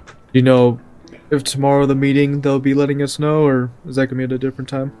things are. You know, if tomorrow the meeting, they'll be letting us know, or is that going to be at a different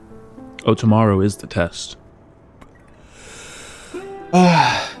time? Oh, tomorrow is the test.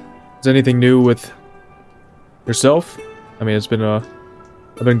 Is anything new with yourself? I mean, I've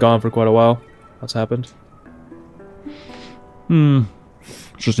been gone for quite a while. What's happened?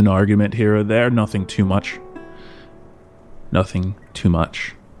 Just an argument here or there. Nothing too much. Nothing too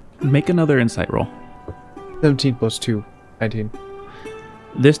much. Make another insight roll. 17 plus 2, 19.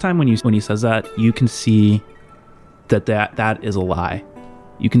 This time when he says that, you can see that is a lie.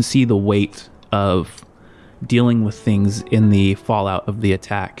 You can see the weight of dealing with things in the fallout of the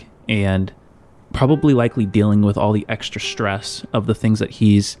attack, and probably likely dealing with all the extra stress of the things that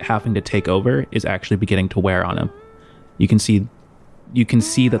he's having to take over is actually beginning to wear on him. You can see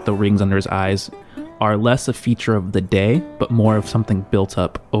that the rings under his eyes are less a feature of the day, but more of something built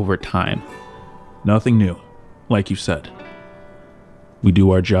up over time. Nothing new, like you said. We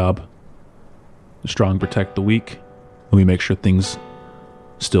do our job. The strong protect the weak, and we make sure things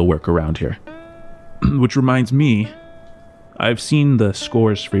still work around here. Which reminds me, I've seen the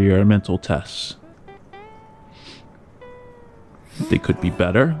scores for your mental tests. They could be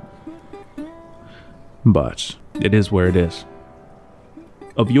better, but it is where it is.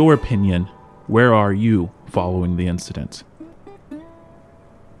 Of your opinion, where are you following the incident?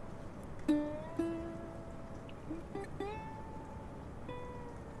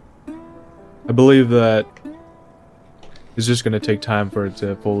 I believe that it's just going to take time for it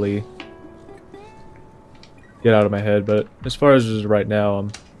to fully get out of my head, but as far as just right now,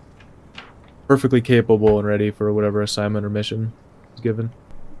 I'm perfectly capable and ready for whatever assignment or mission is given.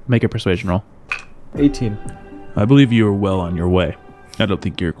 Make a persuasion roll. 18. I believe you are well on your way. I don't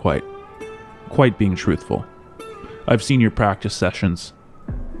think you're quite being truthful. I've seen your practice sessions.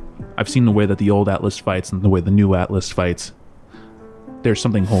 I've seen the way that the old Atlas fights and the way the new Atlas fights. There's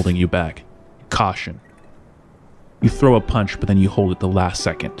something holding you back. Caution. You throw a punch, but then you hold it the last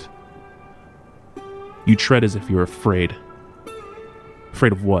second. You tread as if you're afraid.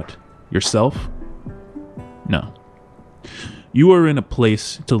 Afraid of what? Yourself? No. You are in a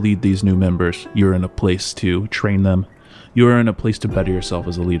place to lead these new members. You're in a place to train them. You are in a place to better yourself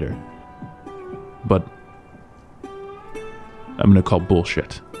as a leader. But I'm going to call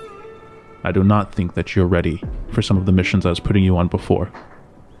bullshit. I do not think that you're ready for some of the missions I was putting you on before.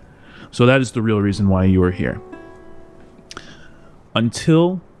 So that is the real reason why you are here.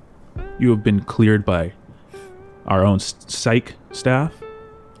 Until you have been cleared by our own psych staff,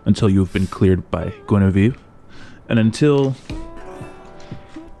 until you have been cleared by Guinevere, and until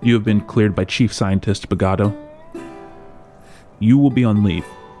you have been cleared by Chief Scientist Bagato, you will be on leave.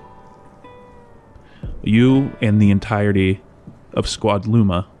 You and the entirety of Squad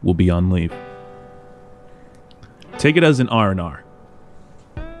Luma will be on leave. Take it as an R&R.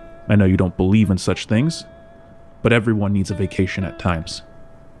 I know you don't believe in such things, but everyone needs a vacation at times.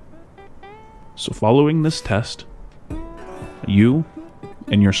 So following this test, you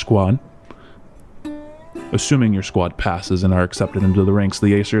and your squad, assuming your squad passes and are accepted into the ranks of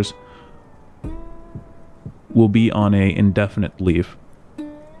the Acers, will be on an indefinite leave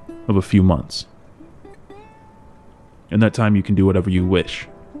of a few months. In that time, you can do whatever you wish.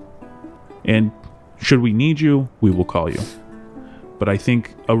 And should we need you, we will call you. But I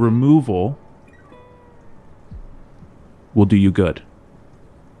think a removal will do you good.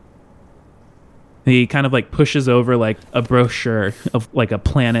 He kind of like pushes over like a brochure of like a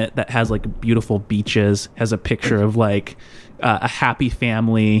planet that has like beautiful beaches, has a picture of like a happy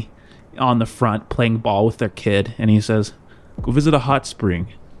family on the front playing ball with their kid. And he says, go visit a hot spring,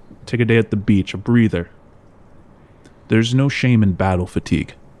 take a day at the beach, a breather. There's no shame in battle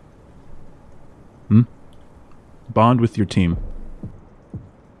fatigue. Bond with your team.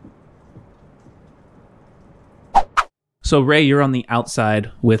 So Ray, you're on the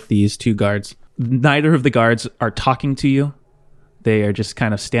outside with these two guards. Neither of the guards are talking to you. They are just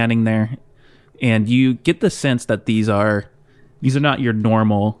kind of standing there. And you get the sense that these are not your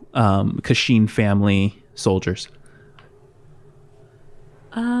normal Kashin family soldiers.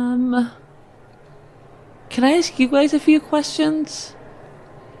 Can I ask you guys a few questions?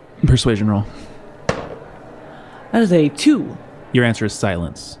 Persuasion roll. That is a 2. Your answer is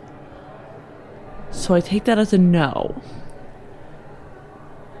silence. So I take that as a no.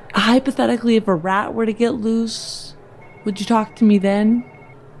 Hypothetically, if a rat were to get loose, would you talk to me then?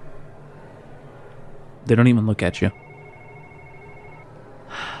 They don't even look at you.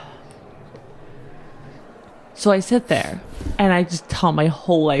 So I sit there and I just tell my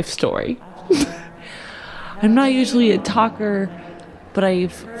whole life story. I'm not usually a talker, but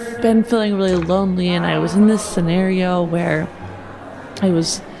I've been feeling really lonely, and I was in this scenario where I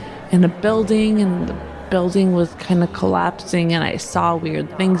was in a building and the building was kind of collapsing, and I saw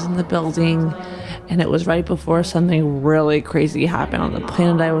weird things in the building, and it was right before something really crazy happened on the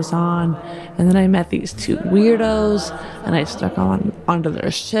planet I was on. And then I met these two weirdos and I stuck onto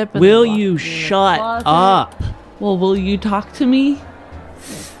their ship. And will you shut up? Well, will you talk to me?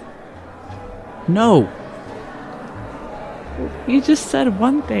 No. You just said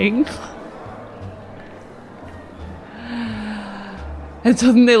one thing. And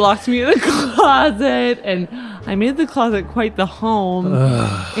so then they locked me in the closet, and I made the closet quite the home.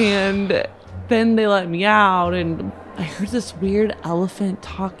 And then they let me out, and I heard this weird elephant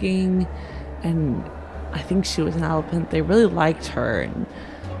talking, and I think she was an elephant. They really liked her, and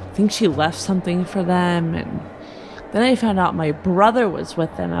I think she left something for them. And then I found out my brother was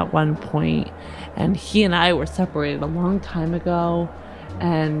with them at one point, and he and I were separated a long time ago,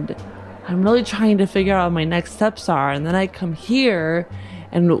 and I'm really trying to figure out what my next steps are. And then I come here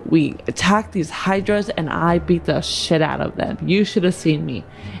and we attack these hydras, and I beat the shit out of them. You should have seen me.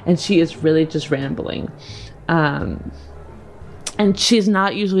 And she is really just rambling. And she's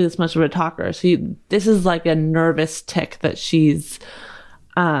not usually this much of a talker. This is like a nervous tick that she's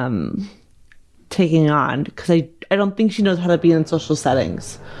taking on, because I don't think she knows how to be in social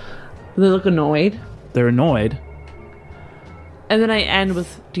settings. They look annoyed. They're annoyed. And then I end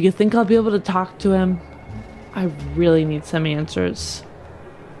with, do you think I'll be able to talk to him? I really need some answers.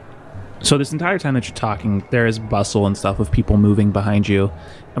 So this entire time that you're talking, there is bustle and stuff of people moving behind you.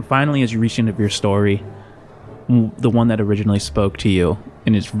 And finally, as you reach the end of your story, the one that originally spoke to you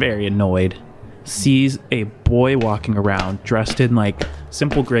and is very annoyed sees a boy walking around dressed in like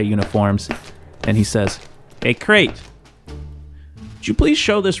simple gray uniforms, and he says, "Hey, Crate, would you please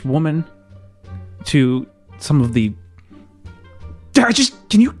show this woman to some of the...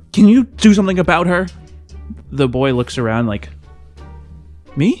 Can you do something about her?" The boy looks around like,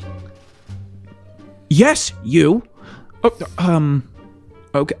 "Me? Yes, you. Okay.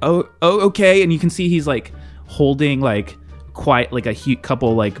 Okay." And you can see he's like holding like quite like a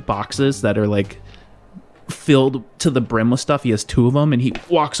couple like boxes that are like filled to the brim with stuff. He has two of them, and he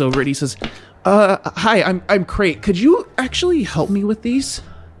walks over and he says, "Hi, I'm Crate. Could you actually help me with these?"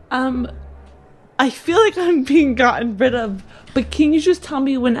 I feel like I'm being gotten rid of, but can you just tell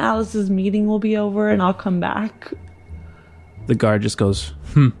me when Alice's meeting will be over and I'll come back? The guard just goes,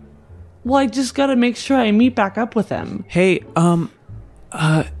 Well, I just gotta make sure I meet back up with him. "Hey,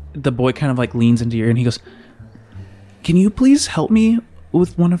 the boy kind of like leans into your ear and he goes, "Can you please help me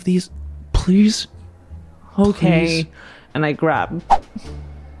with one of these, please?" Okay. Please. And I grab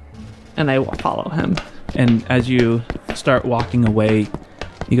and I follow him. And as you start walking away,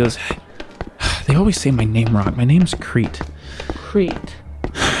 he goes, "They always say my name wrong. My name's Crete." Crete.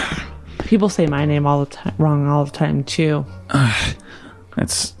 People say my name all the time, wrong all the time too.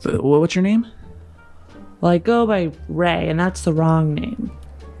 What's your name? Well, I go by Ray, and that's the wrong name.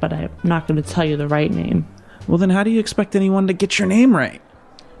 But I'm not going to tell you the right name. Well, then how do you expect anyone to get your name right?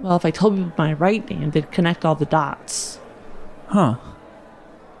 Well, if I told you my right name, they'd connect all the dots. Huh.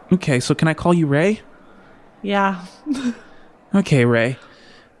 Okay, so can I call you Ray? Yeah. Okay, Ray.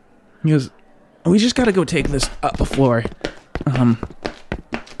 He goes, "We just gotta go take this up a floor. I'm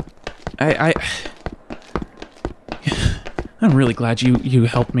really glad you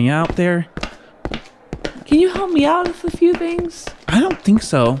helped me out there." Can you help me out with a few things? "I don't think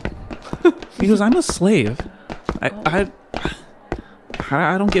so." He goes, "I'm a slave. I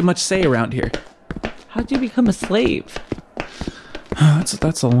don't get much say around here." How'd you become a slave?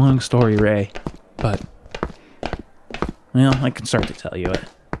 That's a long story, Ray. But, well, I can start to tell you it.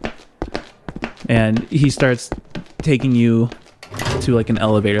 And he starts taking you to like an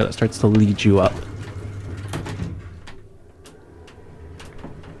elevator that starts to lead you up.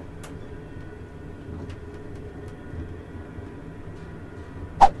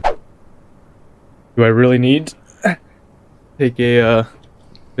 Do I really need to take a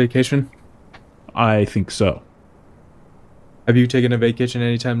vacation? I think so. Have you taken a vacation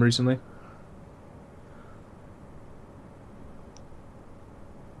anytime recently?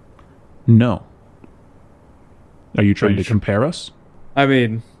 No. Are you trying to compare us? I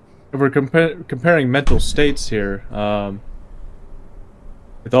mean, if we're comparing mental states here,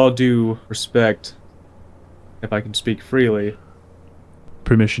 with all due respect, if I can speak freely,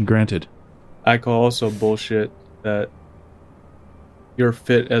 Permission granted. I call also bullshit that you're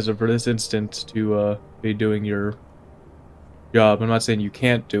fit as of for this instance to be doing your job. I'm not saying you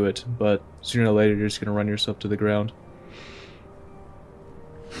can't do it, but sooner or later you're just gonna run yourself to the ground.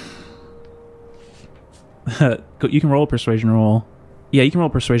 You can roll a persuasion roll. Yeah, you can roll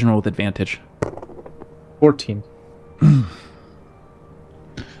a persuasion roll with advantage. 14.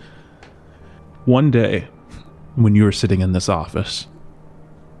 One day, when you were sitting in this office,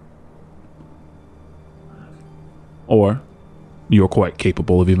 or you're quite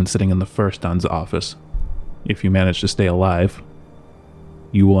capable of even sitting in the first Don's office, if you manage to stay alive,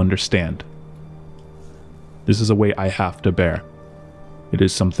 you will understand. This is a weight I have to bear. It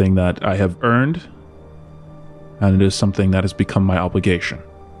is something that I have earned, and it is something that has become my obligation.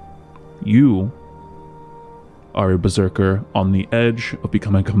 You are a berserker on the edge of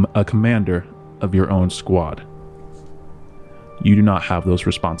becoming a commander of your own squad. You do not have those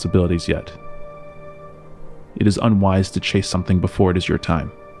responsibilities yet. It is unwise to chase something before it is your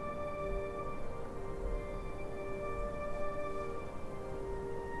time.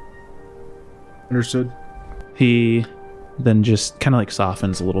 Understood. He then just kind of like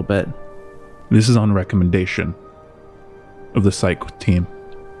softens a little bit. This is on recommendation of the psych team.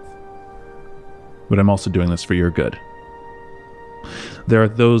 But I'm also doing this for your good. There are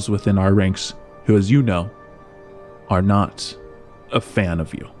those within our ranks who, as you know, are not a fan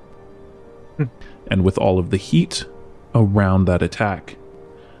of you. And with all of the heat around that attack,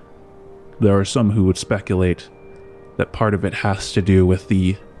 there are some who would speculate that part of it has to do with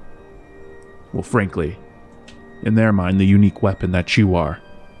the, well, frankly, in their mind, the unique weapon that you are,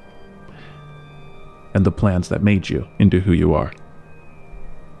 and the plans that made you into who you are.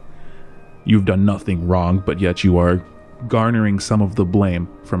 You've done nothing wrong, but yet you are garnering some of the blame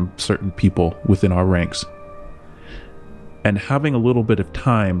from certain people within our ranks. And having a little bit of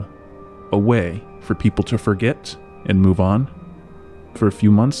time away for people to forget and move on for a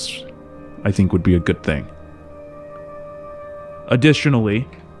few months, I think would be a good thing. Additionally,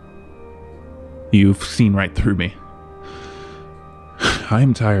 you've seen right through me. I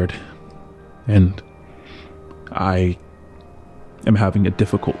am tired, and I am having a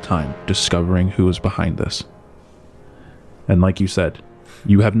difficult time discovering who is behind this. And like you said,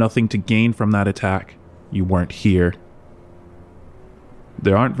 you have nothing to gain from that attack. You weren't here.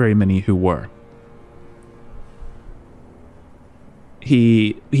 There aren't very many who were.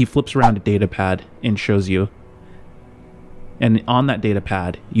 He flips around a data pad and shows you. And on that data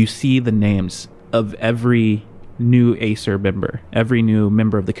pad, you see the names of every new Acer member, every new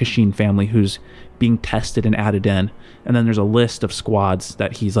member of the Kashin family who's being tested and added in. And then there's a list of squads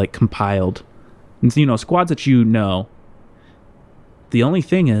that he's like compiled. And so, squads that you know. The only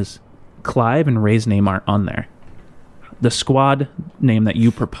thing is, Clive and Ray's name aren't on there. The squad name that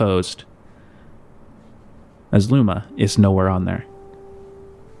you proposed as Luma is nowhere on there.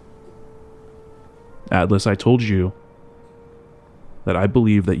 Atlas, I told you that I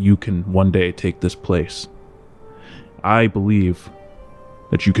believe that you can one day take this place. I believe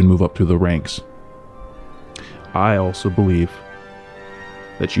that you can move up through the ranks. I also believe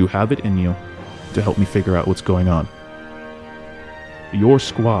that you have it in you to help me figure out what's going on. Your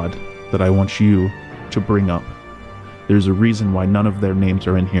squad that I want you to bring up, there's a reason why none of their names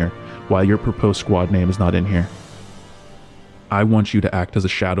are in here, why your proposed squad name is not in here. I want you to act as a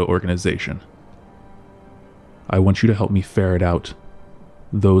shadow organization. I want you to help me ferret out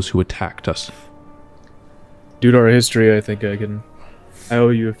those who attacked us. Due to our history, I think I owe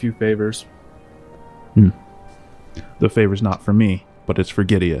you a few favors. The favor's not for me, but it's for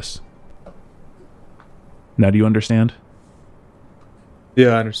Gideus. Now do you understand? Yeah,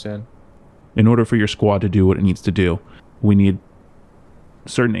 I understand. In order for your squad to do what it needs to do, we need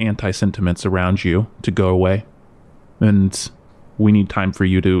certain anti-sentiments around you to go away. And we need time for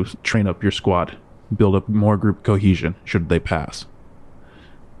you to train up your squad, build up more group cohesion should they pass.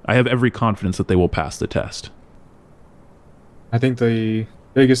 I have every confidence that they will pass the test. I think the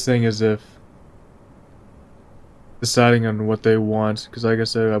biggest thing is if deciding on what they want, because like I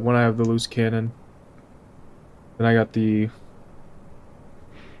said, when I have the loose cannon, then I got the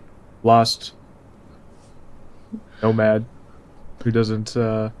lost nomad who doesn't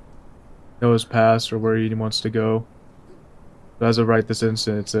know his past or where he wants to go. But as of right this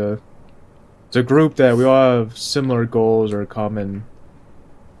instant, it's a group that we all have similar goals or common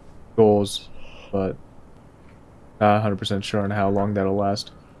goals, but not 100% sure on how long that'll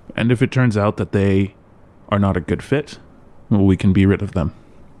last. And if it turns out that they are not a good fit, well, we can be rid of them.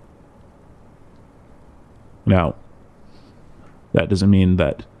 Now, that doesn't mean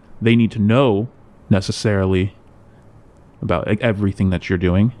that they need to know necessarily about everything that you're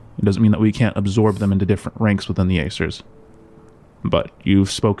doing. It doesn't mean that we can't absorb them into different ranks within the Acers. But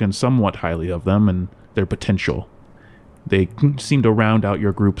you've spoken somewhat highly of them and their potential. They seem to round out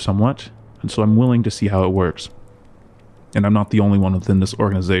your group somewhat, and so I'm willing to see how it works. And I'm not the only one within this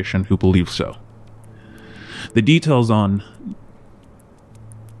organization who believes so. The details on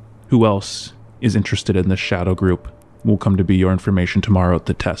who else is interested in this shadow group will come to be your information tomorrow at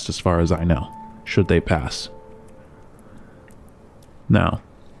the test, as far as I know, should they pass. Now,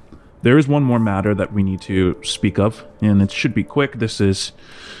 there is one more matter that we need to speak of, and it should be quick. This is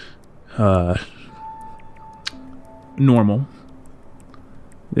normal.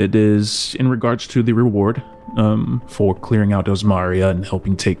 It is in regards to the reward for clearing out Osmaria and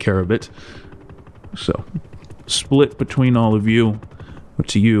helping take care of it. So, split between all of you. But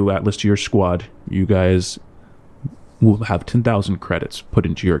to you, Atlas, to your squad, you guys will have 10,000 credits put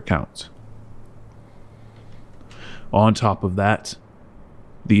into your accounts. On top of that,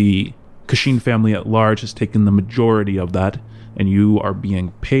 the Kashin family at large has taken the majority of that, and you are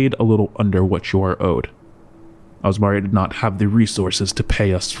being paid a little under what you are owed. Osmaria did not have the resources to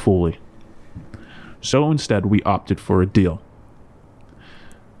pay us fully. So instead, we opted for a deal.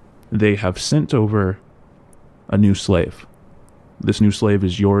 They have sent over a new slave. This new slave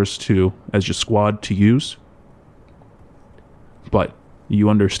is yours to, as your squad, to use. But you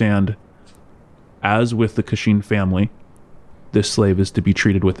understand, as with the Kashin family, this slave is to be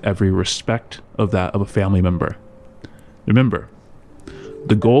treated with every respect of that of a family member. Remember,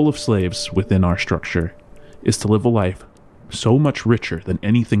 the goal of slaves within our structure is to live a life so much richer than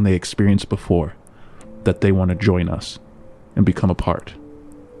anything they experienced before that they want to join us and become a part.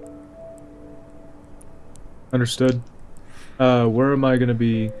 Understood. Where am I going to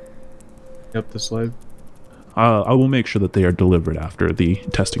be up the slave? I will make sure that they are delivered after the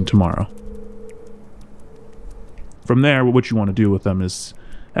testing tomorrow. From there, what you want to do with them is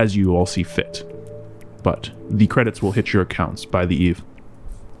as you all see fit. But the credits will hit your accounts by the eve.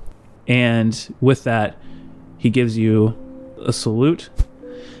 And with that, he gives you a salute.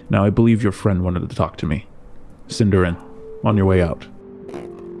 Now, I believe your friend wanted to talk to me. Cinderin, on your way out.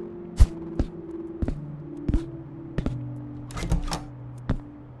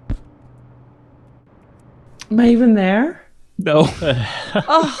 Am I even there? No.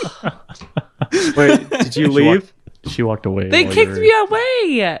 Wait, did you leave? She walked away. They while kicked you me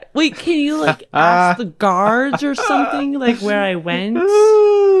away. Wait, can you like ask the guards or something like where I went?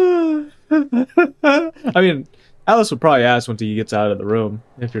 I mean, Alice would probably ask once he gets out of the room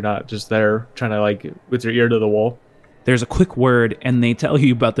if you're not just there trying to like with your ear to the wall. There's a quick word, and they tell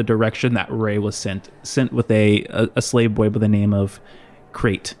you about the direction that Ray was sent with a slave boy by the name of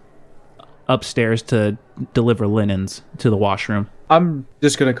Crate upstairs to deliver linens to the washroom. I'm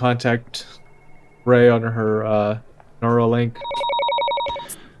just gonna contact Ray on her Neuralink.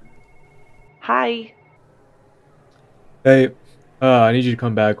 Hi. Hey, I need you to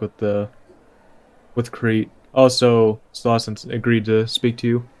come back with Crete. Also, Slauson agreed to speak to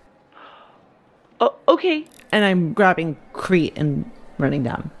you. Oh, okay. And I'm grabbing Crete and running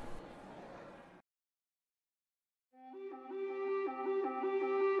down.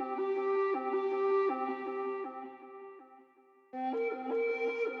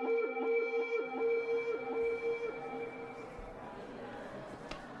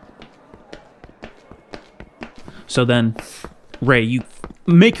 So then, Ray, you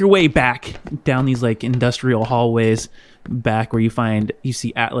make your way back down these like industrial hallways back where you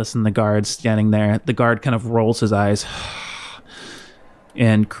see Atlas and the guards standing there. The guard kind of rolls his eyes.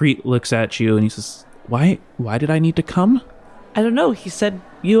 And Crete looks at you and he says, Why did I need to come? I don't know. He said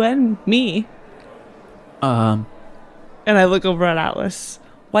you and me. And I look over at Atlas.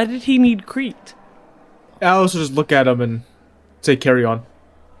 Why did he need Crete? Alice will just look at him and say, carry on.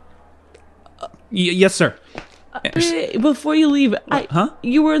 Yes, sir. Before you leave,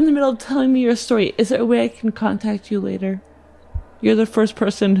 you were in the middle of telling me your story. Is there a way I can contact you later? You're the first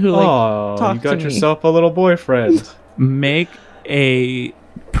person who talked to me. You got yourself a little boyfriend. Make a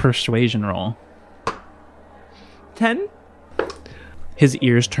persuasion roll. 10? His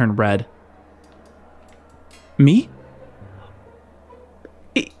ears turn red. Me?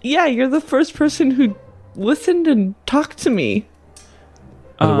 Yeah, you're the first person who listened and talked to me.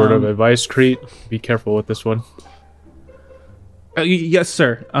 As a word of advice, Crete, be careful with this one. Yes,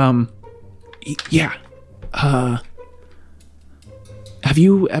 sir. Yeah. Have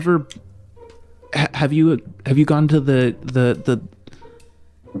you ever? Have you gone to the?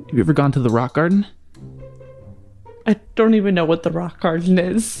 Have you ever gone to the rock garden? I don't even know what the rock garden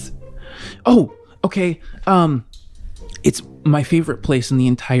is. Oh, okay. It's my favorite place in the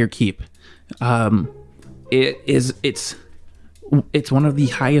entire keep. It's one of the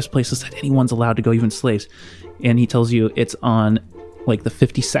highest places that anyone's allowed to go, even slaves. And he tells you it's on like the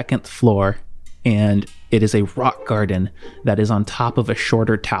 52nd floor, and it is a rock garden that is on top of a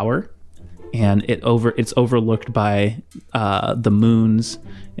shorter tower, and it's overlooked by the moons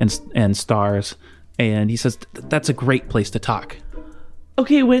and stars. And he says that's a great place to talk.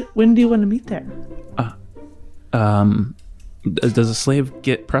 Okay, when do you want to meet there? Does a slave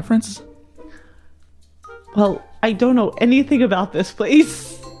get preference? Well, I don't know anything about this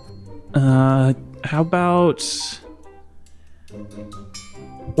place. How about...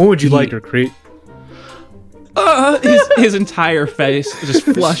 What would you like her, Crete? His entire face just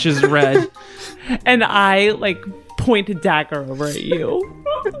flushes red. And I, point a dagger over at you.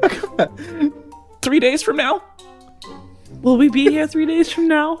 3 days from now? Will we be here 3 days from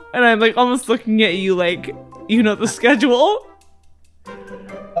now? And I'm like almost looking at you like, you know the schedule?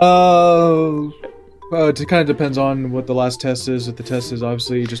 It kind of depends on what the last test is. If the test is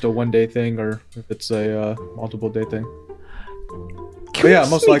obviously just a 1 day thing, or if it's a multiple day thing. Can but yeah,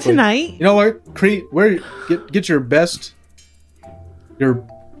 most meet likely. Tonight? You know what? Get your best.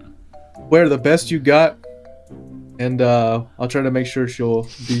 Wear the best you got, and I'll try to make sure she'll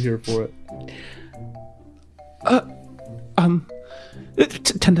be here for it.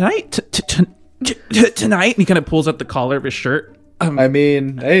 Tonight? Tonight? And he kind of pulls out the collar of his shirt. I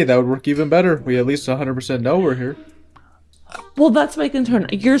mean, hey, that would work even better. We at least 100% know we're here. Well, that's my concern.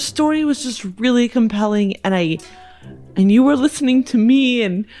 Your story was just really compelling, and you were listening to me,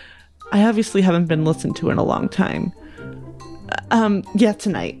 and I obviously haven't been listened to in a long time. Yeah,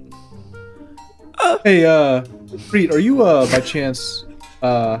 tonight. Hey, Preet, are you by chance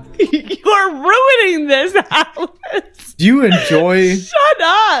You are ruining this, Alice. Do you enjoy? Shut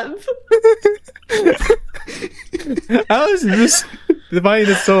up. Alice is just finding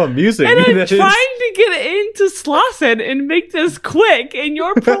this so amusing. And I'm trying to get into Slauson and make this quick, and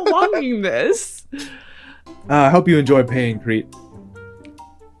you're prolonging this. I hope you enjoy paying, Preet.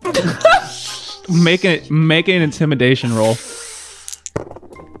 Make an intimidation roll.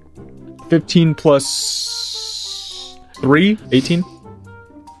 15 plus 3, 18.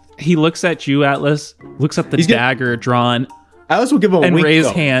 He looks at you, Atlas. Looks at the dagger drawn. Atlas will give him a and wink, raise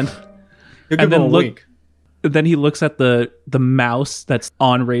though. hand. He'll give him a wink. Then he looks at the mouse that's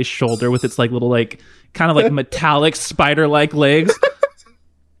on Ray's shoulder with its like little kind of metallic spider-like legs.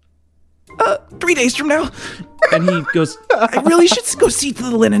 3 days from now. And he goes, I really should go see to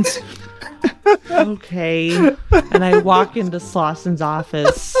the linens. Okay. And I walk into Slauson's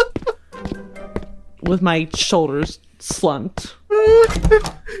office with my shoulders slumped.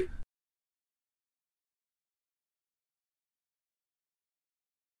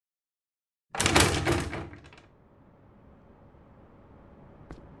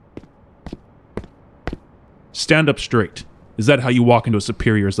 Stand up straight. Is that how you walk into a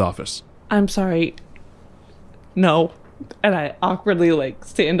superior's office? I'm sorry. No. And I awkwardly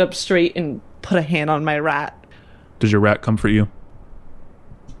stand up straight and put a hand on my rat. Does your rat comfort you?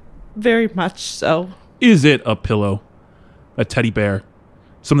 Very much so. Is it a pillow? A teddy bear?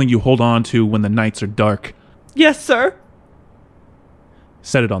 Something you hold on to when the nights are dark? Yes, sir.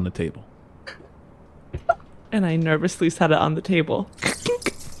 Set it on the table. And I nervously set it on the table.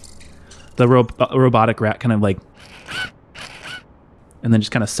 The robotic rat kind of and then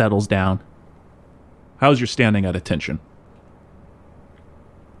just kind of settles down. How's your standing at attention?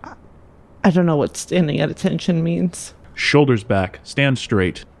 I don't know what standing at attention means. Shoulders back, stand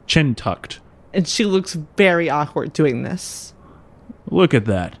straight, chin tucked. And she looks very awkward doing this. Look at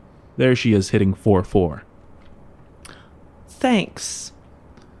that. There she is hitting 4-4. Thanks.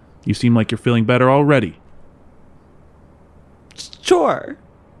 You seem like you're feeling better already. Sure.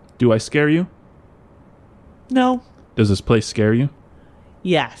 Do I scare you? No. Does this place scare you?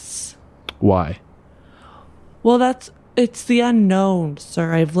 Yes. Why? Well, it's the unknown,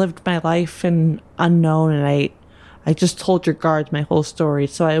 sir. I've lived my life in unknown, and I just told your guards my whole story,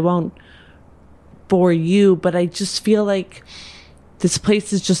 so I won't bore you, but I just feel like this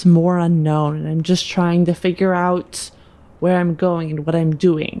place is just more unknown, and I'm just trying to figure out where I'm going and what I'm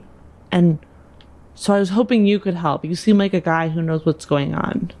doing. And so I was hoping you could help. You seem like a guy who knows what's going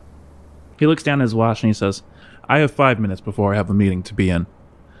on. He looks down at his watch and he says, I have 5 minutes before I have a meeting to be in.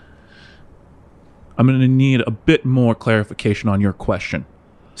 I'm going to need a bit more clarification on your question.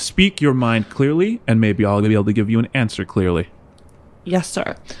 Speak your mind clearly, and maybe I'll be able to give you an answer clearly. Yes,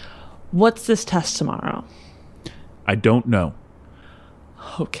 sir. What's this test tomorrow? I don't know.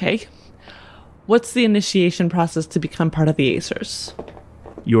 Okay. What's the initiation process to become part of the Acers?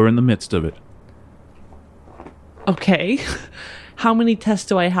 You're in the midst of it. Okay. How many tests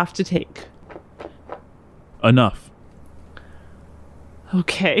do I have to take? Enough.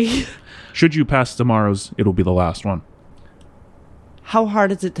 Okay. Should you pass tomorrow's, it'll be the last one. How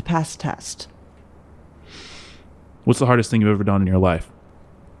hard is it to pass a test? What's the hardest thing you've ever done in your life?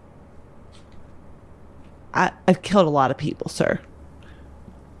 I've killed a lot of people, sir.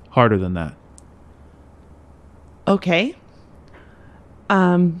 Harder than that. Okay.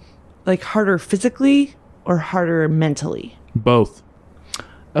 Harder physically or harder mentally? Both.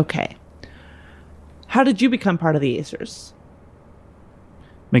 Okay. How did you become part of the Acers?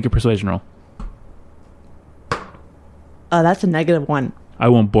 make a persuasion roll. That's a -1. I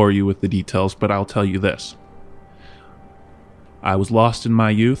won't bore you with the details, but I'll tell you this. I was lost in my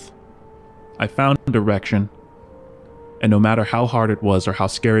youth. I found direction. And no matter how hard it was or how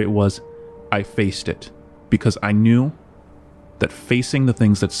scary it was, I faced it. Because I knew that facing the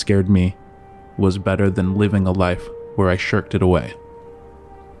things that scared me was better than living a life where I shirked it away.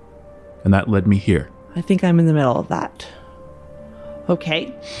 And that led me here. I think I'm in the middle of that.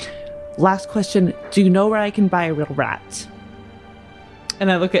 Okay. Last question. Do you know where I can buy a real rat?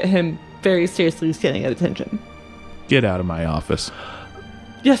 And I look at him very seriously, standing at attention. Get out of my office.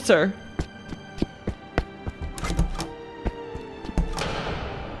 Yes, sir.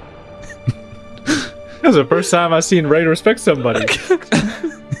 That was the first time I've seen Ray respect somebody.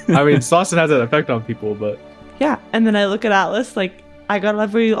 I mean, Slauson has that effect on people, but... Yeah, and then I look at Atlas like, I got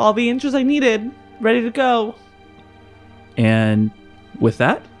all the answers I needed. Ready to go. And with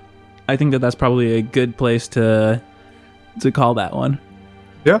that, I think that that's probably a good place to call that one.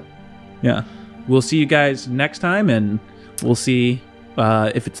 Yeah. Yeah. We'll see you guys next time, and we'll see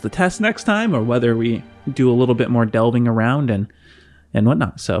if it's the test next time or whether we do a little bit more delving around and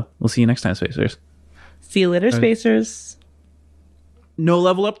whatnot. So we'll see you next time, Spacers. See you later, Spacers. No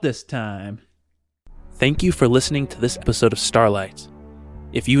level up this time. Thank you for listening to this episode of Starlight.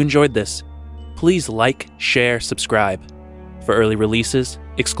 If you enjoyed this, please like, share, subscribe. For early releases,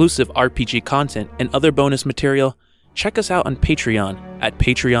 exclusive RPG content, and other bonus material, check us out on Patreon at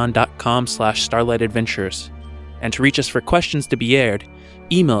patreon.com/starlightadventures. And to reach us for questions to be aired,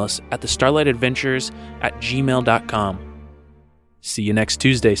 email us at thestarlightadventures@gmail.com. See you next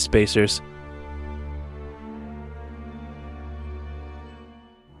Tuesday, Spacers.